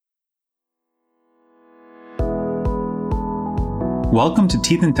Welcome to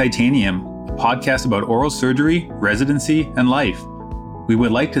Teeth and Titanium, a podcast about oral surgery, residency, and life. We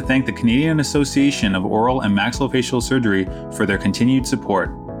would like to thank the Canadian Association of Oral and Maxillofacial Surgery for their continued support.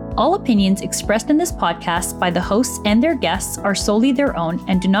 All opinions expressed in this podcast by the hosts and their guests are solely their own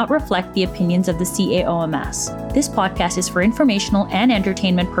and do not reflect the opinions of the CAOMS. This podcast is for informational and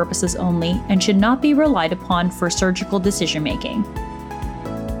entertainment purposes only and should not be relied upon for surgical decision-making.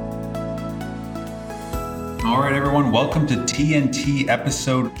 All right, everyone, welcome to TNT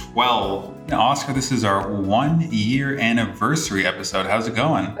episode 12. Now, Oscar, this is our 1-year anniversary episode. How's it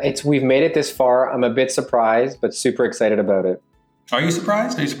going? We've made it this far. I'm a bit surprised, but super excited about it. Are you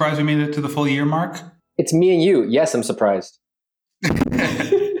surprised? Are you surprised we made it to the full year mark? It's me and you. Yes, I'm surprised.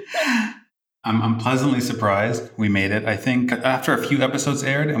 I'm pleasantly surprised we made it. I think after a few episodes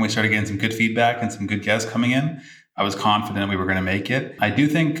aired and we started getting some good feedback and some good guests coming in, I was confident we were going to make it. I do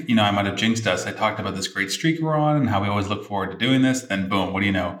think, I might have jinxed us. I talked about this great streak we're on and how we always look forward to doing this. Then boom, what do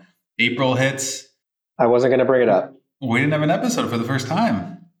you know? April hits. I wasn't going to bring it up. We didn't have an episode for the first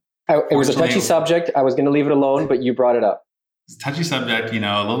time. It was a touchy subject. I was going to leave it alone, but you brought it up. It's a touchy subject,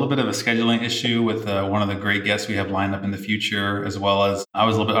 a little bit of a scheduling issue with one of the great guests we have lined up in the future, as well as I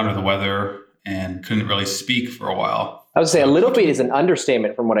was a little bit under the weather and couldn't really speak for a while. I would say a little bit is an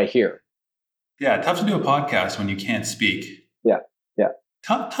understatement from what I hear. Yeah, tough to do a podcast when you can't speak. Yeah.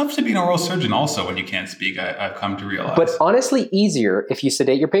 Tough to be an oral surgeon also when you can't speak, I've come to realize. But honestly, easier if you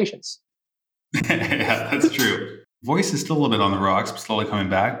sedate your patients. Yeah, that's true. Voice is still a little bit on the rocks, slowly coming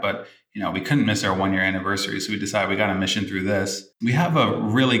back, but we couldn't miss our 1-year anniversary, so we decided we got a mission through this. We have a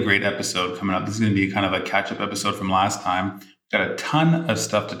really great episode coming up. This is going to be kind of a catch-up episode from last time. We've got a ton of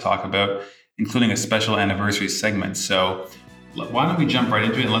stuff to talk about, including a special anniversary segment. So why don't we jump right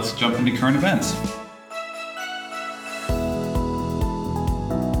into it and let's jump into current events.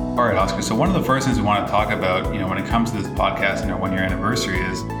 All right, Oscar. So one of the first things we want to talk about, when it comes to this podcast and our 1-year anniversary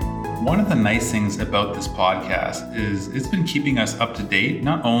is one of the nice things about this podcast is it's been keeping us up to date,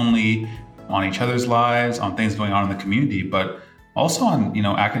 not only on each other's lives, on things going on in the community, but also on,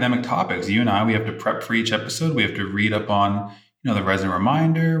 academic topics. You and I, we have to prep for each episode. We have to read up on, the resident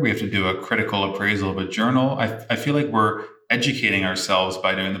reminder. We have to do a critical appraisal of a journal. I feel like we're educating ourselves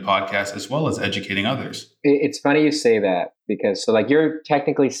by doing the podcast as well as educating others. It's funny you say that because you're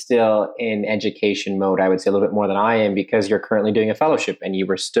technically still in education mode, I would say a little bit more than I am because you're currently doing a fellowship and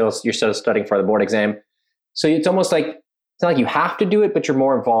you're still studying for the board exam. So it's almost like, it's not like you have to do it, but you're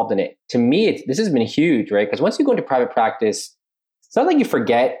more involved in it. To me, this has been huge, right? Because once you go into private practice, it's not like you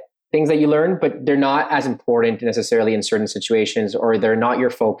forget things that you learn, but they're not as important necessarily in certain situations, or they're not your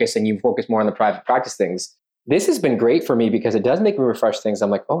focus and you focus more on the private practice things. This has been great for me because it does make me refresh things. I'm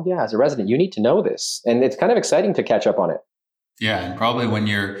like, oh yeah, as a resident, you need to know this. And it's kind of exciting to catch up on it. Yeah. And probably when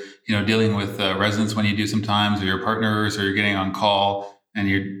you're, dealing with residents when you do sometimes, or your partners, or you're getting on call and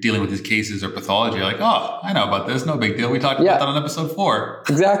you're dealing with these cases or pathology, you're like, oh, I know about this. No big deal. We talked about that on episode 4.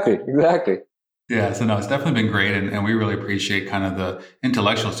 Exactly. Yeah. So no, it's definitely been great. And we really appreciate kind of the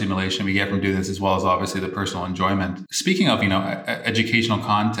intellectual stimulation we get from doing this, as well as obviously the personal enjoyment. Speaking of, educational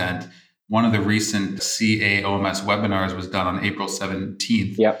content, one of the recent CAOMS webinars was done on April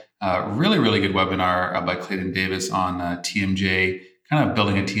 17th. Yep. Really, really good webinar by Clayton Davis on TMJ, kind of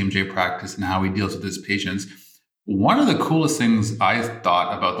building a TMJ practice and how he deals with his patients. One of the coolest things I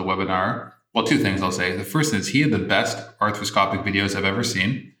thought about the webinar, well, 2 things I'll say. The first is he had the best arthroscopic videos I've ever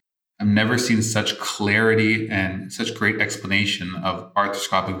seen. I've never seen such clarity and such great explanation of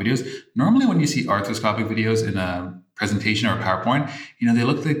arthroscopic videos. Normally when you see arthroscopic videos in a presentation or a PowerPoint, they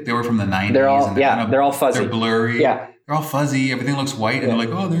look like they were from the 90s. They're all fuzzy. They're blurry. Yeah. They're all fuzzy. Everything looks white. And they're like,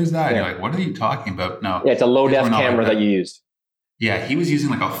 oh, there's that. And you're like, what are you talking about? No. Yeah, it's a low-def camera that you used. Yeah, he was using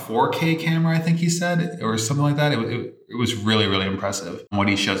like a 4K camera, I think he said, or something like that. It was really, really impressive what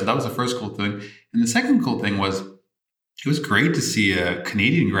he showed. So that was the first cool thing. And the second cool thing was, it was great to see a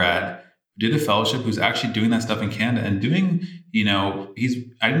Canadian grad who did a fellowship who's actually doing that stuff in Canada and doing,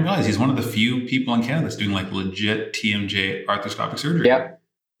 I didn't realize he's one of the few people in Canada that's doing like legit TMJ arthroscopic surgery.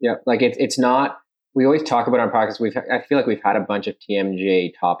 Yeah. Like it's not, we always talk about it on our podcast. I feel like we've had a bunch of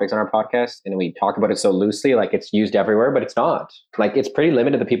TMJ topics on our podcast and we talk about it so loosely, like it's used everywhere, but it's not. Like it's pretty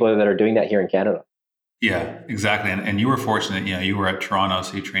limited, the people that are doing that here in Canada. Yeah, exactly. And you were fortunate, you were at Toronto,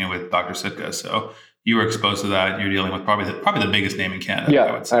 so you trained with Dr. Sitka. So you were exposed to that. You're dealing with probably the biggest name in Canada.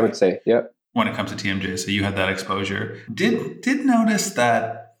 Yeah, I would say. Yeah. When it comes to TMJ. So you had that exposure. Did notice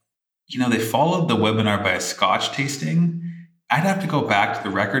that, they followed the webinar by a Scotch tasting. I'd have to go back to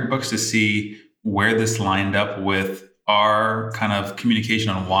the record books to see where this lined up with our kind of communication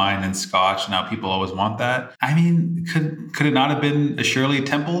on wine and Scotch. Now people always want that. I mean, could it not have been a Shirley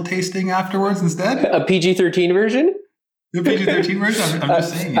Temple tasting afterwards instead? A PG-13 version? The PG-13 version. I'm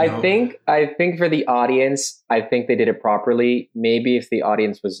just saying. I think for the audience, I think they did it properly. Maybe if the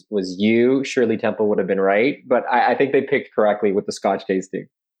audience was you, Shirley Temple would have been right. But I think they picked correctly with the Scotch tasting.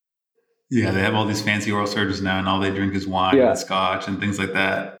 Yeah, they have all these fancy oral surgeons now, and all they drink is wine and Scotch and things like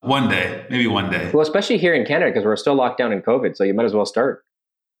that. One day, maybe one day. Well, especially here in Canada, because we're still locked down in COVID, so you might as well start.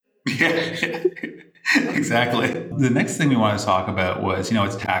 Yeah. Exactly. The next thing we want to talk about was,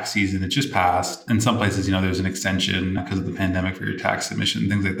 it's tax season. It just passed. In some places, there's an extension because of the pandemic for your tax submission and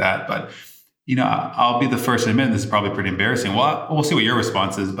things like that. But, I'll be the first to admit this is probably pretty embarrassing. Well, we'll see what your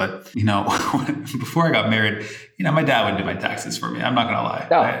response is. But, before I got married, my dad would do my taxes for me. I'm not going to lie.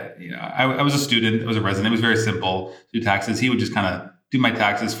 No. I was a student. I was a resident. It was very simple to do taxes. He would just kind of do my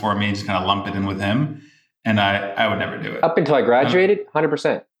taxes for me and just kind of lump it in with him. And I would never do it. Up until I graduated,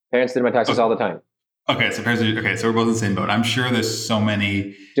 100%. Parents did my taxes all the time. Okay, so we're both in the same boat. I'm sure there's so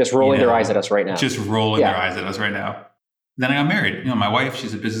many just rolling their eyes at us right now. Just rolling their eyes at us right now. Then I got married. My wife,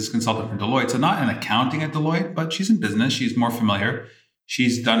 she's a business consultant for Deloitte, so not in accounting at Deloitte, but she's in business. She's more familiar.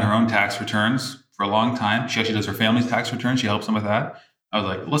 She's done her own tax returns for a long time. She actually does her family's tax returns. She helps them with that. I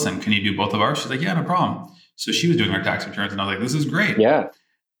was like, listen, can you do both of ours? She's like, yeah, no problem. So she was doing her tax returns, and I was like, this is great. Yeah.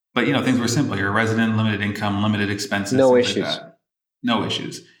 But things were simple. You're a resident, limited income, limited expenses. No issues. Like that. No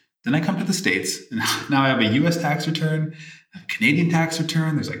issues. Then I come to the States, and now I have a U.S. tax return, a Canadian tax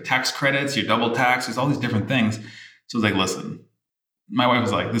return. There's like tax credits, you're double taxed. There's all these different things. So I was like, listen, my wife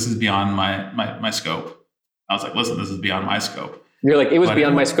was like, this is beyond my scope. I was like, listen, this is beyond my scope. You're like, it was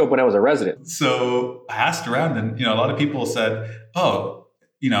beyond my scope when I was a resident. So I asked around, and a lot of people said, oh,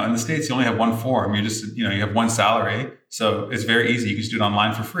 in the States, you only have one form. You just, you have one salary. So it's very easy. You can just do it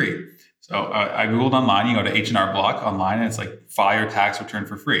online for free. So I Googled online, you go to H&R Block online, and it's like file your tax return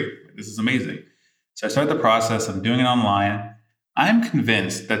for free. This is amazing. So I started the process. I'm doing it online. I'm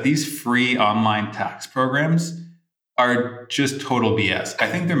convinced that these free online tax programs are just total BS. I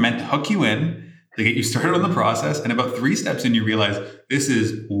think they're meant to hook you in, to get you started on the process. And about 3 steps in, you realize this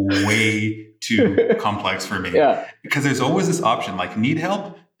is way too complex for me. Yeah. Because there's always this option, like, need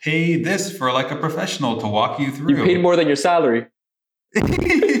help? Pay this for like a professional to walk you through. You paid more than your salary.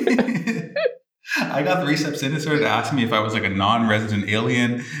 I got 3 steps in and started asking me if I was like a non-resident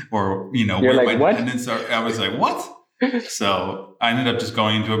alien or, You're where like, my what? dependents are. I was like, what? So I ended up just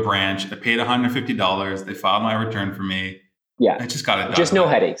going into a branch. I paid $150. They filed my return for me. Yeah. I just got it done. Just no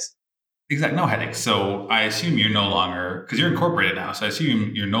headaches. Exactly. No headaches. So I assume you're no longer, because you're incorporated now. So I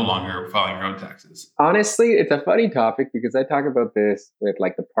assume you're no longer filing your own taxes. Honestly, it's a funny topic because I talk about this with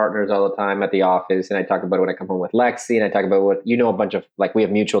like the partners all the time at the office. And I talk about it when I come home with Lexi, and I talk about what, a bunch of, like, we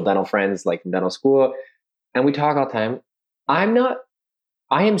have mutual dental friends, like from dental school. And we talk all the time.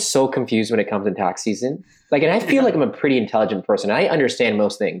 I am so confused when it comes to tax season. Like, and I feel like I'm a pretty intelligent person. I understand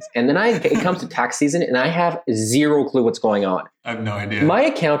most things. And then it comes to tax season and I have zero clue what's going on. I have no idea. My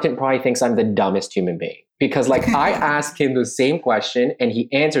accountant probably thinks I'm the dumbest human being because like I ask him the same question and he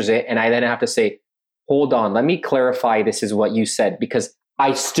answers it. And I then have to say, hold on, let me clarify. This is what you said because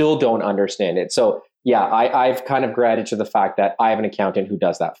I still don't understand it. So yeah, I've kind of gratitude to the fact that I have an accountant who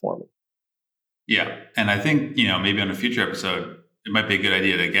does that for me. Yeah. And I think, maybe on a future episode, it might be a good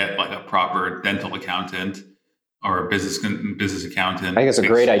idea to get like a proper dental accountant or a business accountant. I think it's a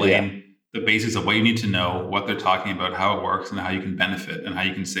great idea. The basis of what you need to know, what they're talking about, how it works, and how you can benefit and how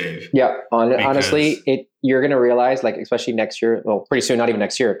you can save. Yeah, honestly, you're going to realize, like, especially next year, well, pretty soon, not even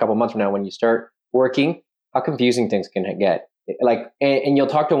next year, a couple months from now, when you start working, how confusing things can get. Like, and you'll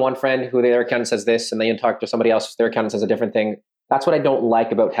talk to one friend who their accountant says this, and then you'll talk to somebody else, their accountant says a different thing. That's what I don't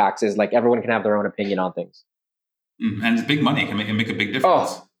like about taxes. Like, everyone can have their own opinion on things. And it's big money. It can make a big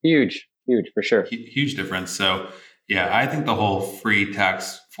difference. Oh, huge, for sure. Huge difference. So yeah, I think the whole free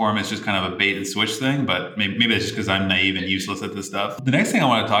tax form is just kind of a bait and switch thing, but maybe that's just because I'm naive and useless at this stuff. The next thing I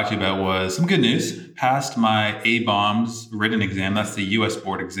want to talk to you about was some good news. Passed my ABOMS written exam. That's the US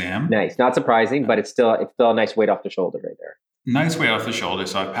board exam. Nice. Not surprising, but it's still a nice weight off the shoulder right there. Nice weight off the shoulder.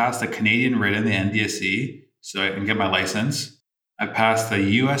 So I passed the Canadian written, the NDSC, so I can get my license. I passed the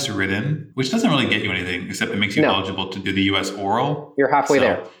US written, which doesn't really get you anything, except it makes you eligible to do the US oral. You're halfway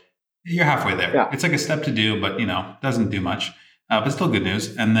there. You're halfway there. Yeah. It's like a step to do, but doesn't do much. But still good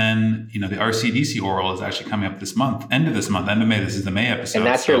news. And then, the RCDC oral is actually coming up this month, end of May. This is the May episode. And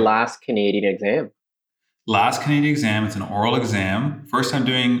that's your last Canadian exam. Last Canadian exam. It's an oral exam. First time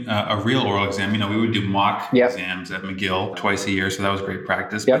doing a real oral exam. We would do mock exams at McGill twice a year. So that was great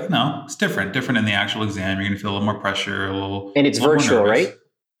practice. Yep. But it's different in the actual exam. You're going to feel a little more pressure, and it's virtual, right?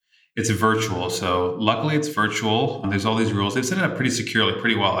 It's virtual. So luckily it's virtual. There's all these rules. They've set it up pretty securely,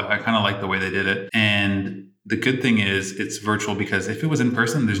 pretty well. I kind of like the way they did it. And the good thing is it's virtual, because if it was in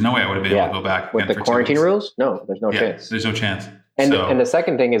person, there's no way I would have been able to go back. With the quarantine rules? No, there's no chance. There's no chance. And the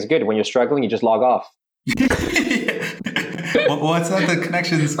second thing is good. When you're struggling, you just log off. What's that? The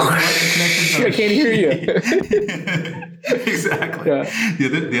connections. I can't hear you. Exactly. Yeah.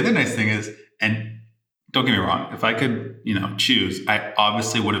 The other nice thing is, and don't get me wrong, if I could, choose, I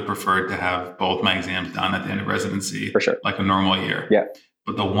obviously would have preferred to have both my exams done at the end of residency, for sure, like a normal year. Yeah.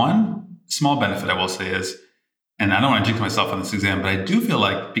 But the one small benefit I will say is, and I don't want to jinx myself on this exam, but I do feel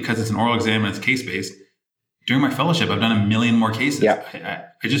like because it's an oral exam and it's case-based, during my fellowship, I've done a million more cases.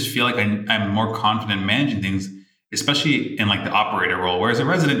 Yeah. I just feel like I'm more confident in managing things, especially in like the operator role. Whereas a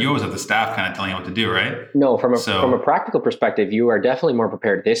resident, you always have the staff kind of telling you what to do, right? No, from a practical perspective, you are definitely more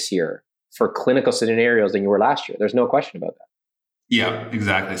prepared this year for clinical scenarios than you were last year. There's no question about that. Yeah,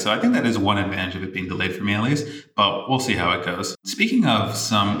 exactly. So I think that is one advantage of it being delayed for me at least, but we'll see how it goes. Speaking of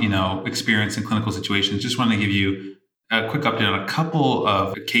some, experience in clinical situations, just wanted to give you a quick update on a couple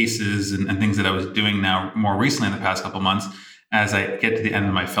of cases and things that I was doing now more recently in the past couple of months. As I get to the end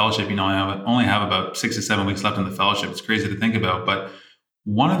of my fellowship, I only have about 6 to 7 weeks left in the fellowship. It's crazy to think about, but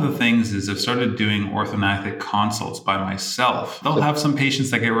one of the things is I've started doing orthognathic consults by myself. They'll have some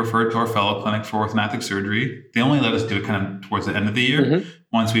patients that get referred to our fellow clinic for orthognathic surgery. They only let us do it kind of towards the end of the year. Mm-hmm.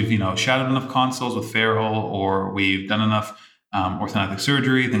 Once we've, shadowed enough consults with Farrell, or we've done enough orthognathic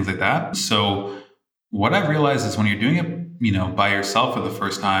surgery, things like that. So what I've realized is when you're doing it, by yourself for the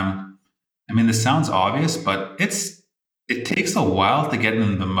first time, this sounds obvious, but it takes a while to get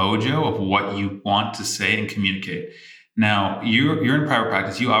in the mojo of what you want to say and communicate. Now, you're in private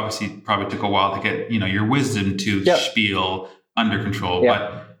practice. You obviously probably took a while to get, your wisdom tooth spiel under control. Yep.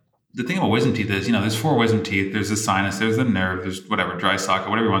 But the thing about wisdom teeth is, there's 4 wisdom teeth. There's the sinus, there's the nerve, there's whatever, dry socket,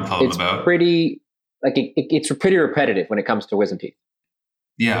 whatever you want to tell them about. It's pretty repetitive when it comes to wisdom teeth.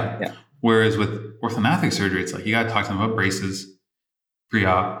 Yeah. Whereas with orthognathic surgery, it's like you got to talk to them about braces,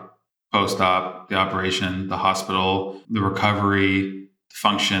 pre-op, post-op, the operation, the hospital, the recovery,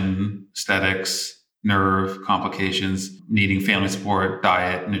 function, aesthetics, nerve complications, needing family support,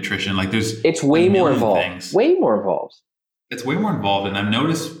 diet, nutrition. It's way more involved. It's way more involved. And I've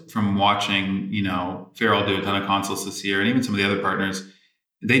noticed from watching, Farrell do a ton of consults this year, and even some of the other partners,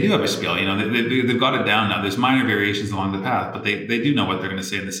 they do have a spiel. They've got it down now. There's minor variations along the path, but they do know what they're going to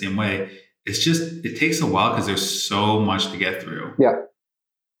say in the same way. It's just, it takes a while because there's so much to get through. Yeah.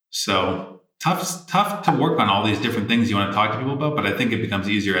 So tough to work on all these different things you want to talk to people about, but I think it becomes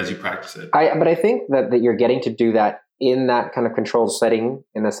easier as you practice it. But I think that you're getting to do that in that kind of controlled setting,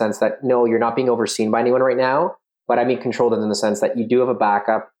 in the sense that, no, you're not being overseen by anyone right now, but I mean controlled in the sense that you do have a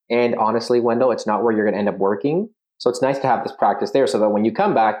backup. And honestly, Wendell, it's not where you're going to end up working. So it's nice to have this practice there so that when you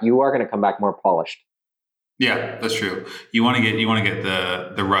come back, you are going to come back more polished. Yeah, that's true. You want to get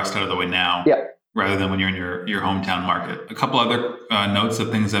the rust out of the way now. Yeah. Rather than when you're in your hometown market. A couple other notes of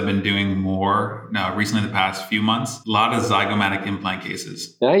things I've been doing more now recently in the past few months. A lot of zygomatic implant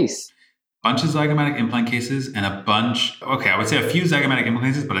cases. Nice. Bunch of zygomatic implant cases and I would say a few zygomatic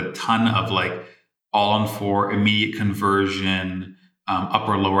implant cases, but a ton of all-on-4 immediate conversion,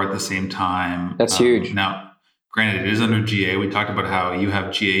 upper lower at the same time. That's huge. Now, granted, it is under GA. We talked about how you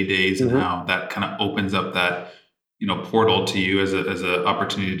have GA days and how that kind of opens up that portal to you as a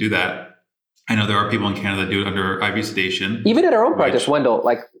opportunity to do that. I know there are people in Canada that do it under IV sedation. Even at our own practice,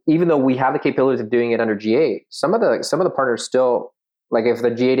 Wendell, even though we have the capabilities of doing it under GA, some of the partners still, if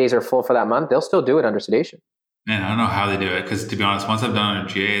the GA days are full for that month, they'll still do it under sedation. Man, I don't know how they do it, because to be honest, once I've done it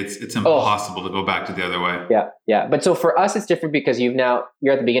under GA, it's impossible to go back to the other way. Yeah. But so for us, it's different because you're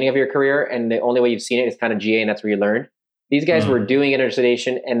at the beginning of your career, and the only way you've seen it is kind of GA, and that's where you learned. These guys were doing it under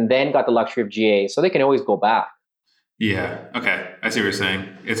sedation and then got the luxury of GA, so they can always go back. Yeah. Okay. I see what you're saying.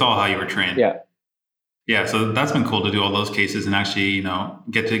 It's all how you were trained. Yeah. Yeah. So that's been cool to do all those cases and actually,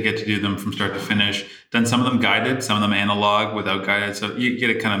 get to do them from start to finish. Done some of them guided, some of them analog without guided. So you get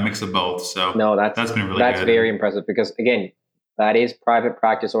a kind of mix of both. So no, that's been really good. That's very impressive because again, that is private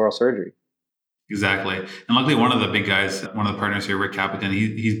practice oral surgery. Exactly. And luckily one of the big guys, one of the partners here, Rick Capitan,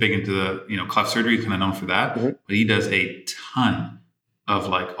 he's big into the, cleft surgery. He's kind of known for that, but he does a ton of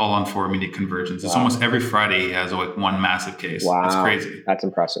all-on-4 immediate conversions. It's almost every Friday he has one massive case. Wow. It's crazy. That's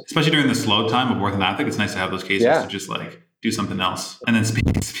impressive. Especially during the slow time of orthognathic, it's nice to have those cases to just do something else. And then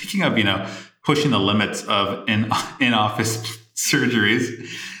speaking of, pushing the limits of in-office surgeries.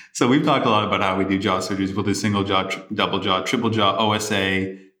 So we've talked a lot about how we do jaw surgeries. We'll do single jaw, double jaw, triple jaw,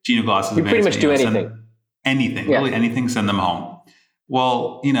 OSA, genoglossus. You pretty much do anything. Really anything, send them home.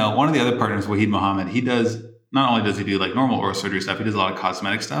 Well, one of the other partners, Wahid Mohammed, not only does he do normal oral surgery stuff, he does a lot of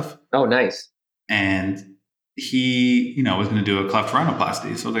cosmetic stuff. Oh, nice. And he, was going to do a cleft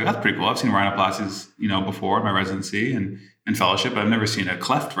rhinoplasty. So I was like, that's pretty cool. I've seen rhinoplasties, before in my residency and fellowship. I've never seen a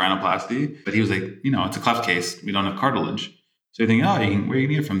cleft rhinoplasty. But he was like, it's a cleft case. We don't have cartilage. So you think, where are you going to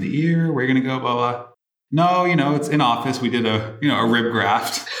get it from? The ear? Where are you going to go? Blah, blah. No, it's in office. We did a rib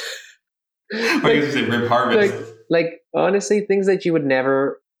graft. Or I guess you say rib harvest. Like honestly, things that you would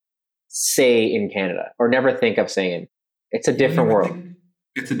never say in Canada or never think of saying. It's a different world.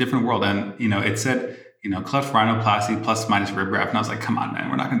 It's a different world. And, it said, cleft rhinoplasty plus minus rib graft. And I was like, come on, man,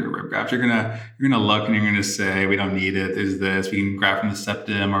 we're not going to do a rib graft. You're going to look and you're going to say, we don't need it. There's this, we can graft from the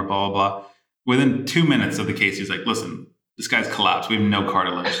septum or blah, blah, blah. Within 2 minutes of the case, he's like, listen, this guy's collapsed. We have no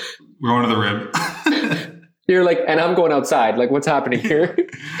cartilage. We're going to the rib. You're like, and I'm going outside. Like, what's happening here?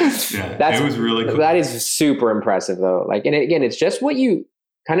 Yeah, it was really cool. That is super impressive, though. Like, and again, it's just what you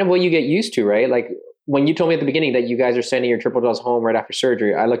get used to, right? Like, when you told me at the beginning that you guys are sending your triple dose home right after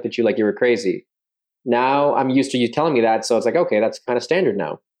surgery, I looked at you like you were crazy. Now I'm used to you telling me that, so it's like, okay, that's kind of standard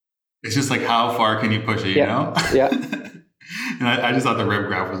now. It's just like, how far can you push it? Yeah. And I just thought the rib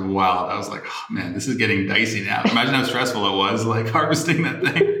graft was wild. I was like, oh, man, this is getting dicey now. Imagine how stressful it was, like harvesting that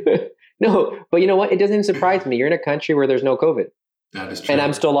thing. No, but you know what? It doesn't surprise me. You're in a country where there's no COVID. That is true. And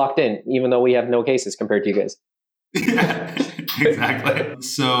I'm still locked in, even though we have no cases compared to you guys. Yeah, exactly.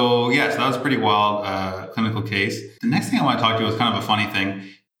 So that was a pretty wild clinical case. The next thing I want to talk to you was kind of a funny thing.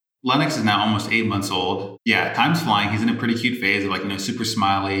 Lennox is now almost 8 months old. Yeah, time's flying. He's in a pretty cute phase of super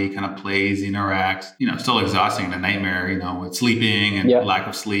smiley, kind of plays, interacts, still exhausting and a nightmare, with sleeping and lack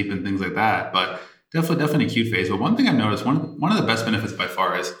of sleep and things like that. But definitely a cute phase. But one thing I've noticed, one of the best benefits by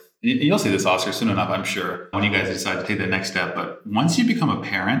far is, and you'll see this, Oscar, soon enough, I'm sure, when you guys decide to take that next step. But once you become a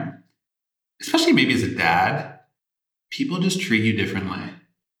parent, especially maybe as a dad, people just treat you differently.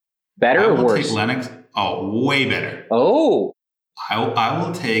 Better or worse? Take Lennox, way better. Oh. I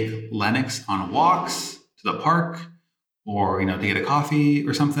will take Lennox on walks to the park or, to get a coffee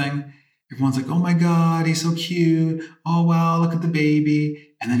or something. Everyone's like, oh my God, he's so cute. Oh, wow, look at the baby.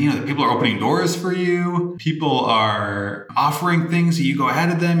 And then, the people are opening doors for you. People are offering things so you go ahead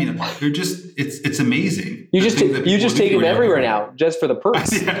of them. They're just, it's amazing. You just take them everywhere now, just for the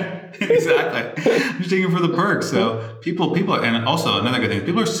perks. Yeah, exactly. Just taking them for the perks. So people, and also another good thing,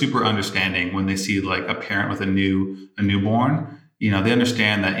 people are super understanding when they see like a parent with a newborn. They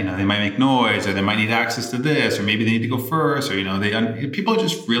understand that, they might make noise or they might need access to this, or maybe they need to go first, or, people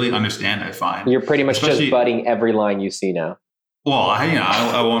just really understand, I find. You're pretty much just butting every line you see now. Well,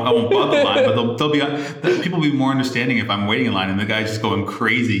 I won't butt the line, but people will be more understanding if I'm waiting in line and the guy's just going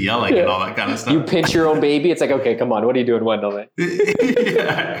crazy, yelling and all that kind of stuff. You pinch your own baby. It's like, okay, come on. What are you doing, Wendell?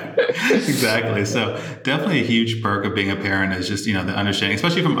 Yeah, exactly. So definitely a huge perk of being a parent is just, the understanding,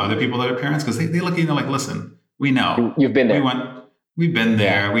 especially from other people that are parents, because they look at you like, listen, we know. You've been there. We've been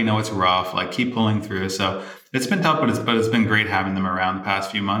there. Yeah. We know it's rough. Like, keep pulling through. So it's been tough, but it's been great having them around the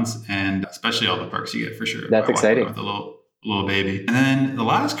past few months, and especially all the perks you get for sure. That's exciting. With a little baby. And then the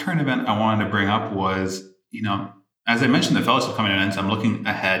last current event I wanted to bring up was, as I mentioned, the fellowship coming to an end. So I'm looking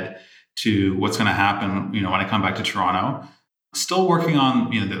ahead to what's going to happen, when I come back to Toronto. Still working on,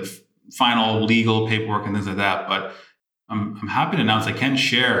 the final legal paperwork and things like that, but I'm happy to announce I can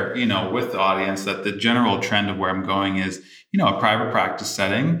share, with the audience that the general trend of where I'm going is, a private practice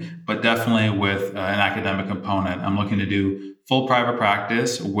setting, but definitely with an academic component. I'm looking to do full private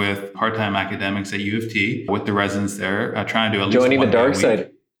practice with part-time academics at U of T with the residents there, trying to do at least joining the dark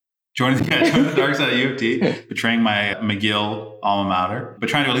side. Joining the dark side at U of T, betraying my McGill alma mater, but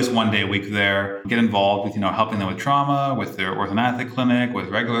trying to do at least one day a week there, get involved with, helping them with trauma, with their orthodontic clinic, with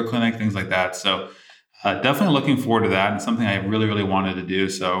regular clinic, things like that. So definitely looking forward to that, and something I really, really wanted to do.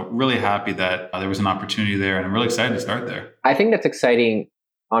 So really happy that there was an opportunity there, and I'm really excited to start there. I think that's exciting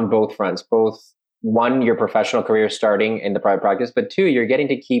on both fronts. Both, one, your professional career starting in the private practice, but two, you're getting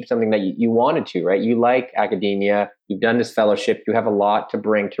to keep something that you wanted to, right? You like academia, you've done this fellowship, you have a lot to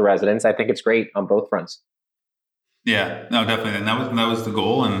bring to residents. I think it's great on both fronts. Yeah, no, definitely. And that was the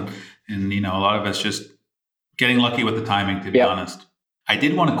goal. And a lot of it's just getting lucky with the timing, to be honest. I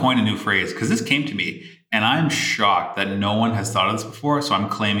did want to coin a new phrase because this came to me and I'm shocked that no one has thought of this before. So I'm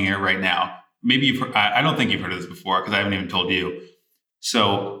claiming it right now. Maybe I don't think you've heard of this before because I haven't even told you.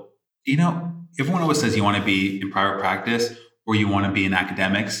 So, everyone always says you want to be in private practice or you want to be in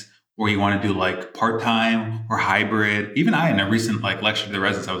academics or you want to do like part-time or hybrid. Even I, in a recent lecture to the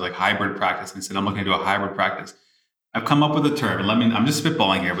residents, I was like hybrid practice and said, I'm looking to do a hybrid practice. I've come up with a term. I'm just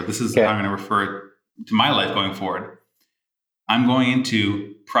spitballing here, but this is how I'm going to refer to my life going forward. I'm going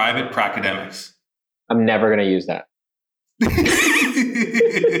into private pracademics. I'm never going to use that.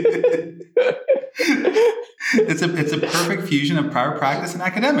 It's a perfect fusion of private practice and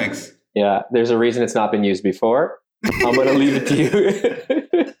academics. Yeah, there's a reason it's not been used before. I'm going to leave it to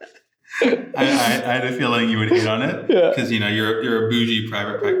you. I had a feeling you would hit on it because you're a bougie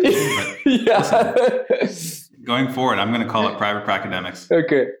private practitioner. But listen, going forward, I'm going to call it private pracademics.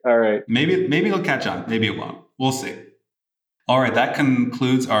 Okay, all right. Maybe it'll catch on. Maybe it won't. We'll see. All right, that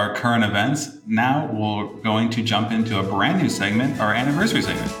concludes our current events. Now we're going to jump into a brand new segment, our anniversary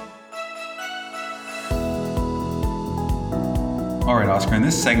segment. All right, Oscar, in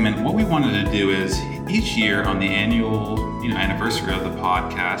this segment, what we wanted to do is each year on the annual anniversary of the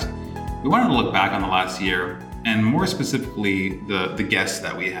podcast, we wanted to look back on the last year and more specifically the guests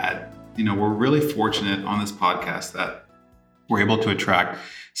that we had. We're really fortunate on this podcast that we're able to attract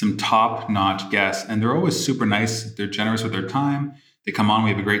some top-notch guests, and they're always super nice. They're generous with their time. They come on,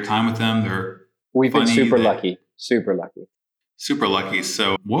 we have a great time with them. We've been super lucky.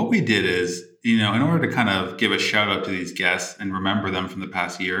 So what we did is, in order to kind of give a shout out to these guests and remember them from the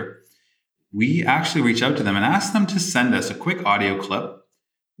past year, we actually reached out to them and asked them to send us a quick audio clip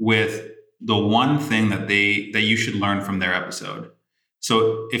with the one thing that you should learn from their episode.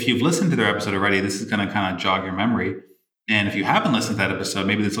 So if you've listened to their episode already, this is going to kind of jog your memory. And if you haven't listened to that episode,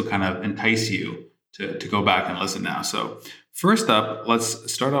 maybe this will kind of entice you to go back and listen now. So first up,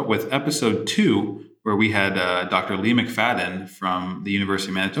 let's start out with episode 2, where we had Dr. Lee McFadden from the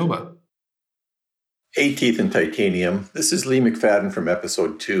University of Manitoba. Hey, Teeth and Titanium. This is Lee McFadden from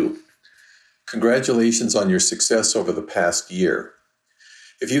episode 2. Congratulations on your success over the past year.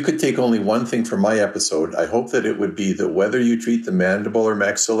 If you could take only one thing from my episode, I hope that it would be that whether you treat the mandible or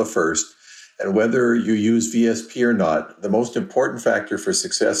maxilla first, and whether you use VSP or not, the most important factor for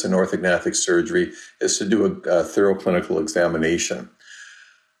success in orthognathic surgery is to do a thorough clinical examination.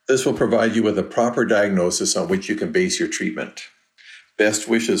 This will provide you with a proper diagnosis on which you can base your treatment. Best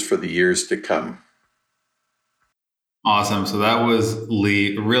wishes for the years to come. Awesome. So that was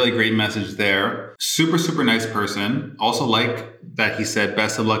Lee. A really great message there. Super, super nice person. Also like that he said,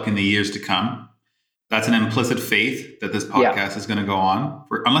 best of luck in the years to come. That's an implicit faith that this podcast is going to go on.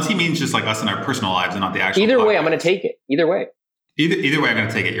 Unless he means just like us in our personal lives and not the actual Either podcast. way, I'm going to take it. Either way. Either way, I'm going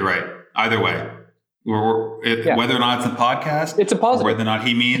to take it. You're right. Either way. Whether or not it's a podcast. It's a positive. Or whether or not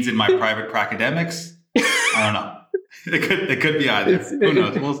he means in my private pracademics. I don't know. It could be either. Who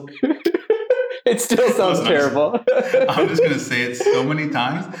knows? It still sounds terrible. I'm just going to say it so many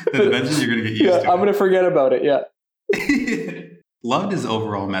times that eventually you're going to get used to it. I'm going to forget about it. Yeah. Loved his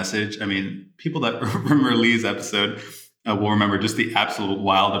overall message. I mean, people that remember Lee's episode will remember just the absolute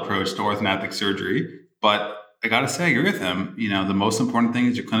wild approach to orthognathic surgery. But I got to say, I agree with him. The most important thing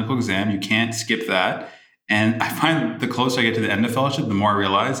is your clinical exam. You can't skip that. And I find the closer I get to the end of fellowship, the more I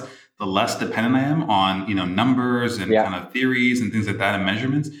realize the less dependent I am on, numbers and kind of theories and things like that and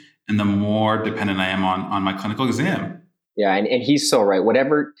measurements. And the more dependent I am on my clinical exam. Yeah, and he's so right.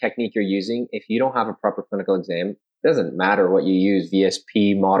 Whatever technique you're using, if you don't have a proper clinical exam, it doesn't matter what you use,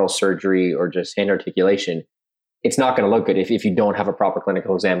 VSP, model surgery, or just hand articulation. It's not going to look good if you don't have a proper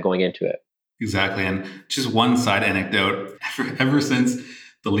clinical exam going into it. Exactly. And just one side anecdote, ever since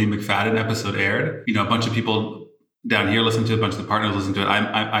the Lee McFadden episode aired, a bunch of people down here listen to it, a bunch of the partners listen to it.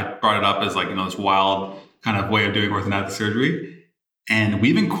 I brought it up as like, this wild kind of way of doing orthognathic surgery. And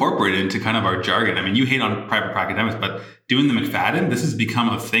we've incorporated it into kind of our jargon. I mean, you hate on private pracademics, but doing the McFadden, this has become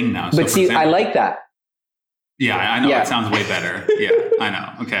a thing now. But see, example, I like that. Yeah, I know. It sounds way better. Yeah, I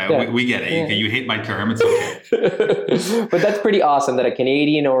know. Okay, we get it. You hate my term. It's okay. But that's pretty awesome that a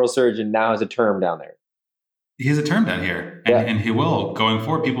Canadian oral surgeon now has a term down there. He has a term down here, and he will going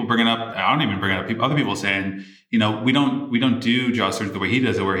forward. People bring it up. I don't even bring it up. Other people saying, we don't do jaw surgery the way he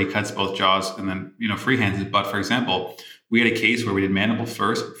does it, where he cuts both jaws and then freehands it. But for example, we had a case where we did mandible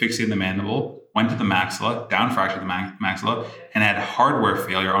first, fixated the mandible, went to the maxilla, down fractured the maxilla, and had hardware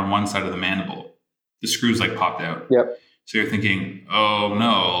failure on one side of the mandible. The screws popped out. Yep. So you're thinking, oh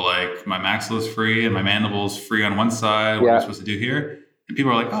no, my maxilla is free and my mandible is free on one side. What am I supposed to do here? And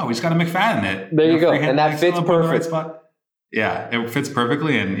people are like, oh, we just got to McFadden it. There you go. And that fits perfect. Right spot. Yeah, it fits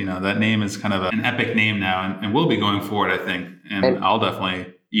perfectly. And, that name is kind of an epic name now and will be going forward, I think. And I'll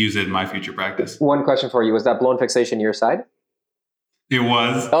definitely use it in my future practice. One question for you. Was that blown fixation your side? It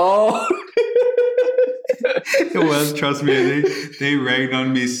was. Oh, it was. Trust me. They ragged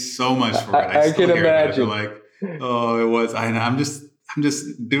on me so much for it. I can imagine. It was. I'm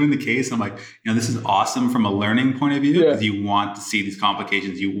just doing the case. And I'm like, this is awesome from a learning point of view because you want to see these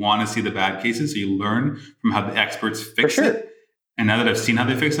complications. You want to see the bad cases. So you learn from how the experts fix it. And now that I've seen how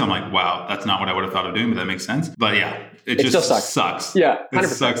they fix it, I'm like, wow, that's not what I would have thought of doing, but that makes sense. But yeah, it just sucks. Yeah, 100%. It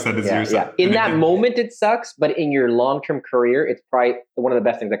sucks that it's your side. In that moment, it sucks. But in your long-term career, it's probably one of the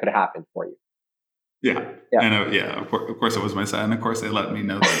best things that could have happened for you. Yeah. I know. Yeah. Of course, it was my side. And of course, they let me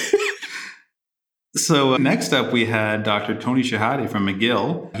know that. So next up, we had Dr. Tony Shahade from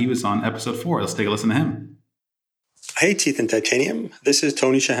McGill. He was on episode 4. Let's take a listen to him. Hey, Teeth and Titanium. This is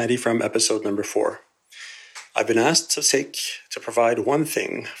Tony Shahade from episode number 4. I've been asked to provide one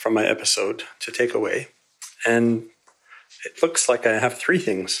thing from my episode to take away, and it looks like I have 3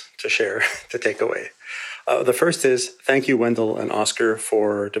 things to share to take away. The first is thank you, Wendell and Oscar,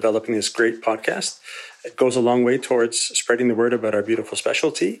 for developing this great podcast. It goes a long way towards spreading the word about our beautiful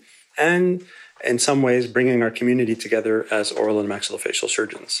specialty and, in some ways, bringing our community together as oral and maxillofacial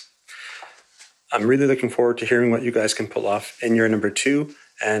surgeons. I'm really looking forward to hearing what you guys can pull off in year number 2,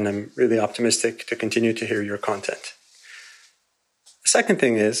 and I'm really optimistic to continue to hear your content. The second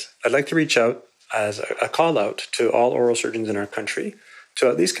thing is I'd like to reach out as a call out to all oral surgeons in our country to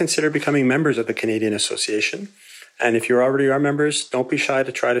at least consider becoming members of the Canadian Association. And if you already are members, don't be shy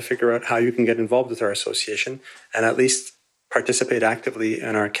to try to figure out how you can get involved with our association and at least participate actively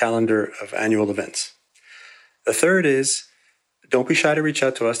in our calendar of annual events. The third is don't be shy to reach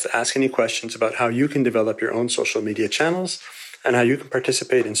out to us to ask any questions about how you can develop your own social media channels and how you can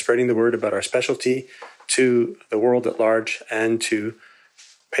participate in spreading the word about our specialty to the world at large and to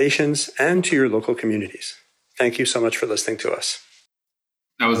patients and to your local communities. Thank you so much for listening to us.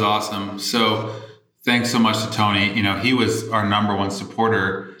 That was awesome. So thanks so much to Tony. He was our number one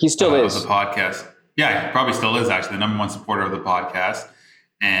supporter. He still is. Of the podcast. Yeah, he probably still is actually the number one supporter of the podcast.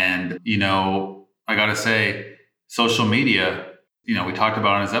 And, I got to say, social media, we talked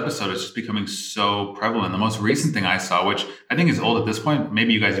about on his episode, it's just becoming so prevalent. The most recent thing I saw, which I think is old at this point,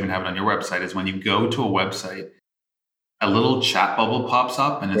 maybe you guys even have it on your website, is when you go to a website, a little chat bubble pops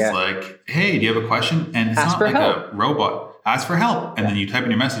up and it's like, hey, do you have a question? And it's not like a robot. Ask for help. And then you type in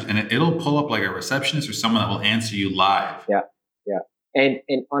your message and it'll pull up like a receptionist or someone that will answer you live. Yeah. Yeah. And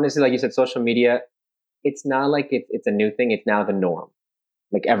honestly, like you said, social media, it's not like it's a new thing. It's now the norm.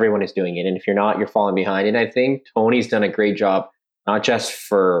 Like everyone is doing it. And if you're not, you're falling behind. And I think Tony's done a great job, not just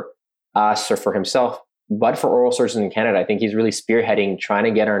for us or for himself, but for oral surgeons in Canada. I think he's really spearheading, trying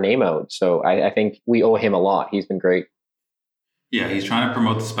to get our name out. So I think we owe him a lot. He's been great. Yeah, he's trying to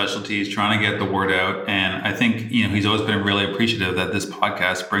promote the specialty. He's trying to get the word out. And I think, he's always been really appreciative that this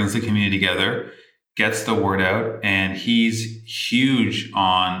podcast brings the community together, gets the word out. And he's huge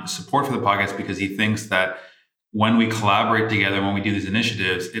on support for the podcast because he thinks that when we collaborate together, when we do these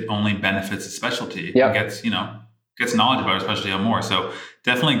initiatives, it only benefits the specialty. It gets knowledge about our specialty on more. So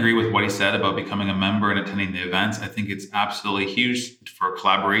definitely agree with what he said about becoming a member and attending the events. I think it's absolutely huge for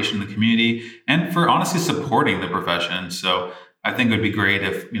collaboration in the community and for honestly supporting the profession. So I think it would be great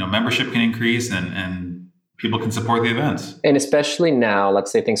if, membership can increase and people can support the events. And especially now,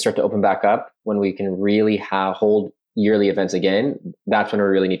 let's say things start to open back up when we can really hold yearly events again. That's when we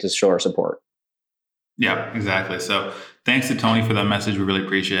really need to show our support. Yeah, exactly. So thanks to Tony for that message. We really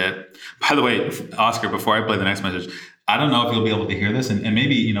appreciate it. By the way, Oscar, before I play the next message, I don't know if you'll be able to hear this and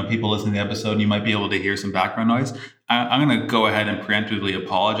maybe, people listening to the episode, you might be able to hear some background noise. I'm going to go ahead and preemptively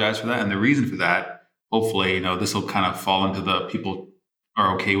apologize for that. And the reason for that, hopefully, this will kind of fall into the people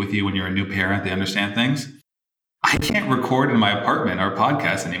are okay with you when you're a new parent. They understand things. I can't record in my apartment our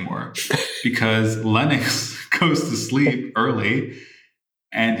podcast anymore because Lennox goes to sleep early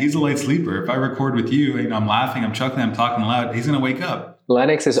and he's a light sleeper. If I record with you, I'm laughing, I'm chuckling, I'm talking loud, he's going to wake up.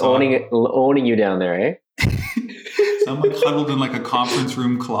 Lennox is owning you down there, eh? So I'm like huddled in like a conference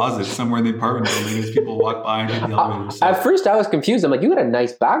room closet somewhere in the apartment building as people walk by and take the elevator. So. At first I was confused. I'm like, you got a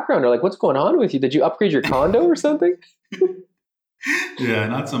nice background. Or like, what's going on with you? Did you upgrade your condo or something? Yeah,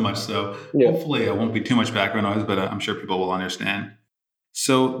 not so much so. Yeah. Hopefully it won't be too much background noise, but I'm sure people will understand.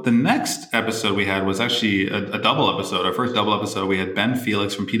 So the next episode we had was actually a double episode. Our first double episode, we had Ben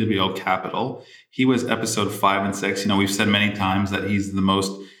Felix from PWL Capital. He was episode 5 and 6. We've said many times that he's the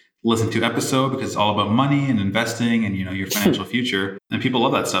most listened to episode because it's all about money and investing and, your financial future. And people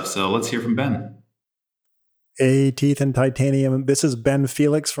love that stuff. So let's hear from Ben. Hey, Teeth and Titanium. This is Ben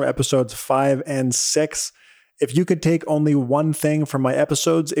Felix from episodes 5 and 6. If you could take only one thing from my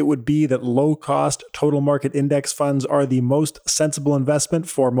episodes, it would be that low-cost total market index funds are the most sensible investment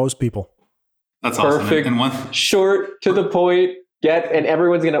for most people. That's awesome. Perfect. And short, to the point. And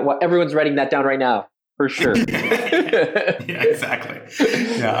everyone's writing that down right now for sure. Yeah, exactly.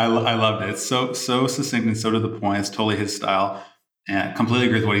 Yeah, I loved it. It's so succinct and so to the point. It's totally his style. And I completely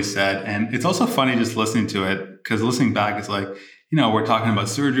agree with what he said. And it's also funny just listening to it because listening back is like, we're talking about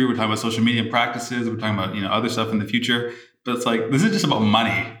surgery, we're talking about social media practices, we're talking about, other stuff in the future. But it's like, this is just about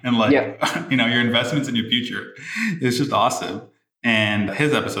money and your investments in your future. It's just awesome. And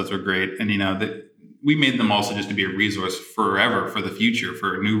his episodes were great. And, we made them also just to be a resource forever for the future,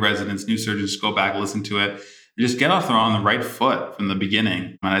 for new residents, new surgeons to go back, listen to it. just get off on the right foot from the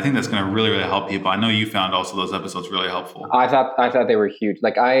beginning. And I think that's going to really, really help people. I know you found also those episodes really helpful. I thought they were huge.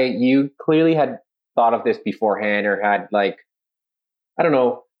 Like you clearly had thought of this beforehand, or had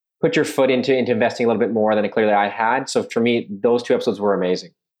put your foot into investing a little bit more than clearly I had. So for me, those 2 episodes were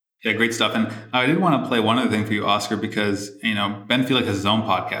amazing. Yeah, great stuff. And I did want to play one other thing for you, Oscar, because, Ben Felix has his own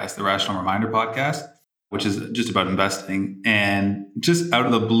podcast, the Rational Reminder podcast, which is just about investing. And just out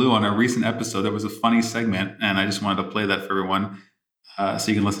of the blue on a recent episode, there was a funny segment, and I just wanted to play that for everyone so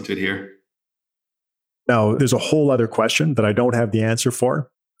you can listen to it here. Now, there's a whole other question that I don't have the answer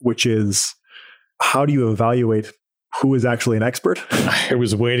for, which is, how do you evaluate who is actually an expert? I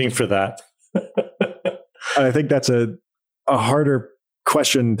was waiting for that. I think that's a harder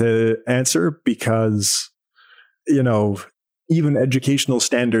question to answer because, even educational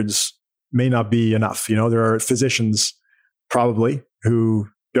standards may not be enough. There are physicians probably who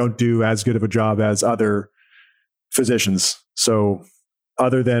don't do as good of a job as other physicians. So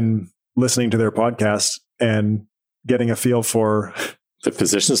other than listening to their podcast and getting a feel for the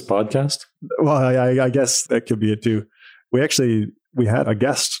physician's podcast. Well, I guess that could be it too. We had a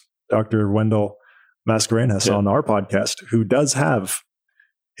guest, Dr. Wendell Mascarenhas, on our podcast, who does have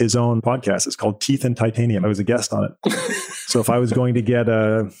his own podcast. It's called Teeth and Titanium. I was a guest on it. So if I was going to get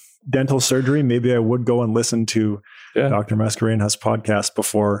a dental surgery, maybe I would go and listen to Dr. Mascarenhas' podcast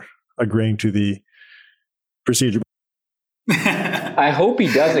before agreeing to the procedure. I hope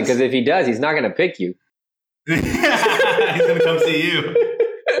he doesn't, because if he does, he's not going to pick you. He's going to come see you.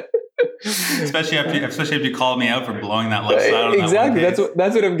 Especially after you called me out for blowing that left side on exactly.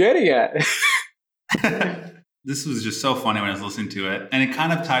 That's what I'm getting at. This was just so funny when I was listening to it. And it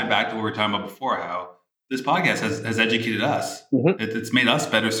kind of tied back to what we were talking about before, how this podcast has educated us. Mm-hmm. It's made us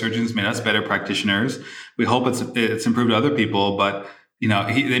better surgeons, made us better practitioners. We hope it's improved other people. But,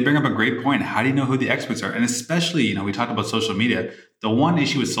 they bring up a great point. How do you know who the experts are? And especially, we talked about social media. The one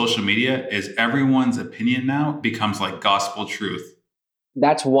issue with social media is everyone's opinion now becomes like gospel truth.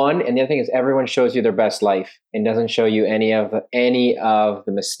 That's one. And the other thing is everyone shows you their best life and doesn't show you any of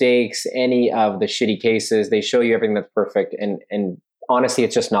the mistakes, any of the shitty cases. They show you everything that's perfect. And honestly,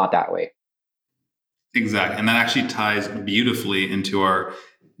 it's just not that way. Exactly. And that actually ties beautifully into our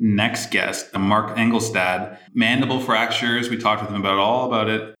next guest, Mark Engelstad. Mandible fractures. We talked with him all about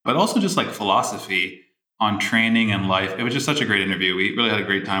it, but also just like philosophy on training and life. It was just such a great interview. We really had a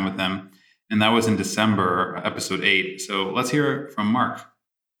great time with him. And that was in December, episode 8. So let's hear from Mark.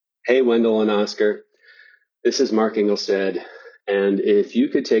 Hey, Wendell and Oscar. This is Mark Engelstad. And if you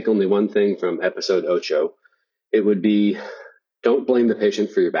could take only one thing from episode 8, it would be, don't blame the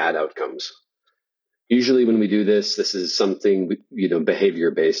patient for your bad outcomes. Usually when we do this is something,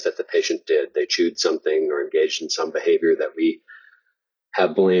 behavior-based that the patient did. They chewed something or engaged in some behavior that we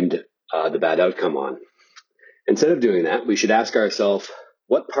have blamed the bad outcome on. Instead of doing that, we should ask ourselves,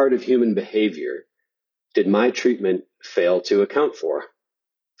 what part of human behavior did my treatment fail to account for?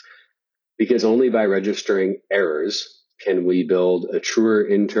 Because only by registering errors can we build a truer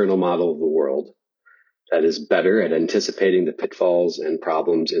internal model of the world that is better at anticipating the pitfalls and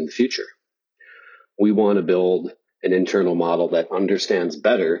problems in the future. We want to build an internal model that understands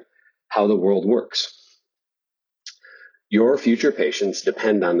better how the world works. Your future patients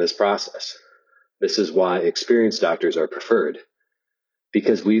depend on this process. This is why experienced doctors are preferred,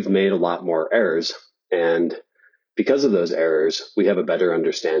 because we've made a lot more errors, and because of those errors, we have a better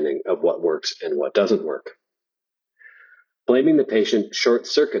understanding of what works and what doesn't work. Blaming the patient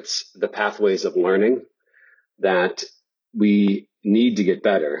short-circuits the pathways of learning that we need to get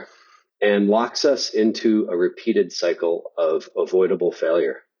better and locks us into a repeated cycle of avoidable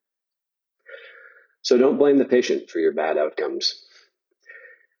failure. So don't blame the patient for your bad outcomes.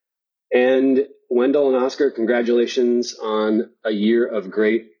 And Wendell and Oscar, congratulations on a year of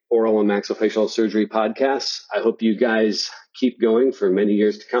great oral and maxillofacial surgery podcasts. I hope you guys keep going for many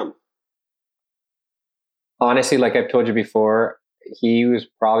years to come. Honestly, like I've told you before, he was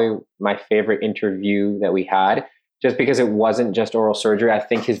probably my favorite interview that we had, just because it wasn't just oral surgery. I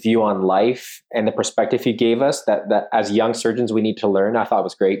think his view on life and the perspective he gave us that as young surgeons we need to learn, I thought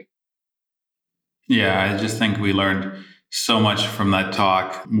was great. Yeah, I just think we learned so much from that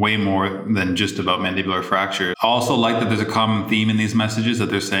talk, way more than just about mandibular fracture. I also like that there's a common theme in these messages that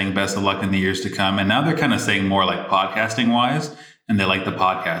they're saying best of luck in the years to come. And now they're kind of saying more like podcasting wise, and they like the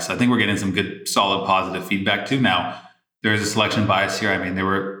podcast. So I think we're getting some good, solid, positive feedback too. Now, there's a selection bias here. I mean, they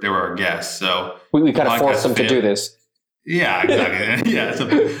were our guests. So we kind of forced them to do this. Yeah, exactly. Yeah, if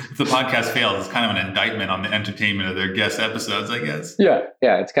the podcast fails, it's kind of an indictment on the entertainment of their guest episodes, I guess. Yeah.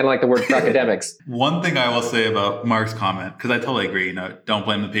 It's kind of like the word for academics. One thing I will say about Mark's comment, because I totally agree, don't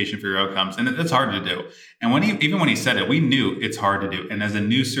blame the patient for your outcomes. And it's hard to do. And even when he said it, we knew it's hard to do. And as a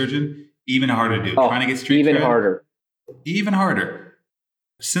new surgeon, even harder to do. Trying to get street even cred, harder. Even harder.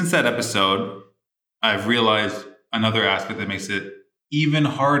 Since that episode, I've realized another aspect that makes it even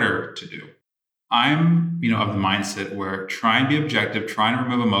harder to do. I'm, of the mindset where try and be objective, try and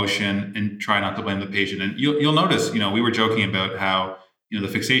remove emotion, and try not to blame the patient. And you'll notice, we were joking about how, the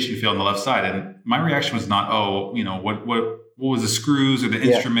fixation failed on the left side, and my reaction was not, what was the screws or the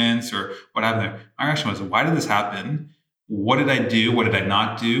instruments or what happened there. My reaction was, why did this happen? What did I do? What did I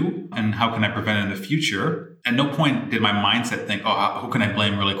not do? And how can I prevent it in the future? At no point did my mindset think, who can I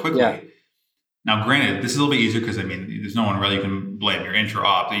blame really quickly? Yeah. Now, granted, this is a little bit easier because, there's no one really you can blame. Your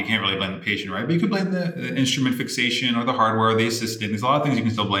intra-op, you can't really blame the patient, right? But you can blame the instrument fixation or the hardware or the assistant. There's a lot of things you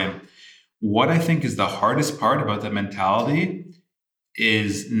can still blame. What I think is the hardest part about that mentality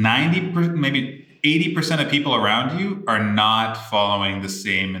is 90%, maybe 80% of people around you are not following the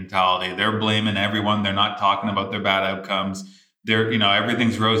same mentality. They're blaming everyone. They're not talking about their bad outcomes. They're,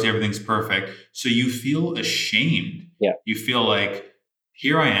 everything's rosy, everything's perfect. So you feel ashamed. Yeah. You feel like,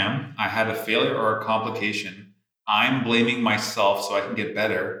 here I am, I had a failure or a complication. I'm blaming myself so I can get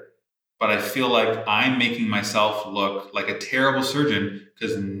better. But I feel like I'm making myself look like a terrible surgeon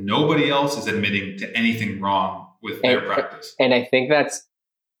because nobody else is admitting to anything wrong with their practice. And I think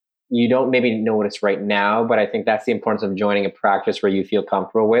you don't maybe notice right now, but I think that's the importance of joining a practice where you feel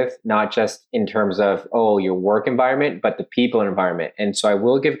comfortable with, not just in terms of, your work environment, but the people environment. And so I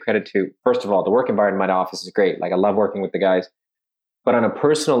will give credit to, first of all, the work environment in my office is great. Like I love working with the guys. But on a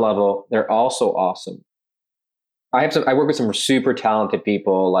personal level, they're also awesome. I work with some super talented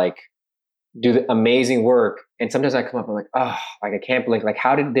people, like do the amazing work. And sometimes I come up, I'm like, I can't believe, like,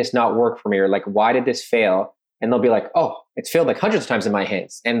 how did this not work for me? Or like, why did this fail? And they'll be like, it's failed like hundreds of times in my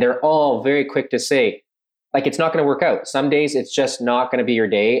hands. And they're all very quick to say, like, it's not going to work out. Some days it's just not going to be your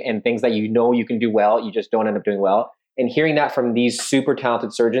day. And things that you can do well, you just don't end up doing well. And hearing that from these super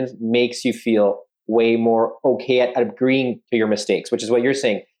talented surgeons makes you feel way more okay at agreeing to your mistakes, which is what you're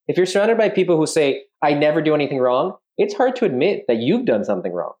saying. If you're surrounded by people who say, I never do anything wrong, it's hard to admit that you've done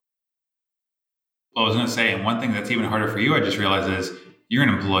something wrong. Well, I was going to say, and one thing that's even harder for you, I just realized, is you're an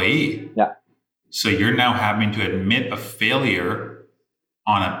employee. Yeah. So you're now having to admit a failure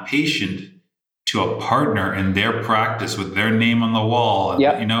on a patient to a partner in their practice with their name on the wall.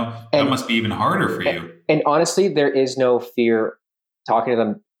 And, that must be even harder for you. And honestly, there is no fear talking to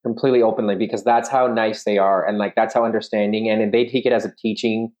them completely openly, because that's how nice they are. And like, that's how understanding. And they take it as a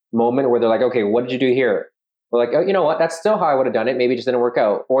teaching moment where they're like, okay, what did you do here? We're like, you know what? That's still how I would have done it. Maybe it just didn't work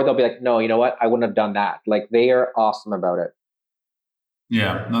out. Or they'll be like, no, you know what? I wouldn't have done that. Like, they are awesome about it.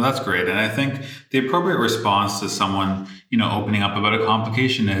 Yeah, no, that's great. And I think the appropriate response to someone, opening up about a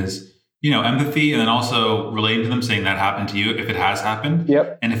complication is, empathy, and then also relating to them, saying that happened to you if it has happened.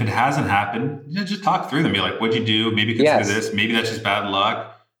 Yep. And if it hasn't happened, just talk through them. Be like, what'd you do? Maybe consider this. Maybe that's just bad luck.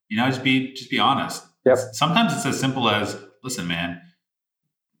 Just be honest. Yep. Sometimes it's as simple as, listen, man,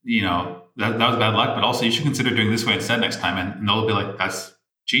 that was bad luck, but also you should consider doing this way instead next time. And they'll be like, that's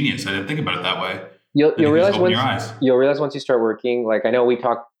genius. I didn't think about it that way. You'll realize once you start working, like, I know we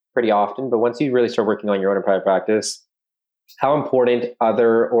talk pretty often, but once you really start working on your own private practice, how important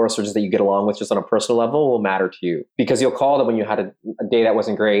other oral surgeons that you get along with just on a personal level will matter to you. Because you'll call them when you had a day that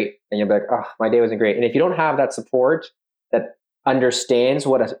wasn't great, and you'll be like, my day wasn't great. And if you don't have that support that understands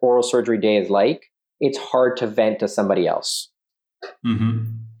what an oral surgery day is like, it's hard to vent to somebody else. Mm-hmm.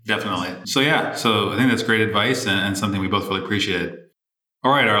 Definitely. So I think that's great advice and something we both really appreciate.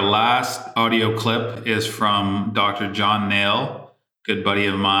 All right, our last audio clip is from Dr. John Nail, good buddy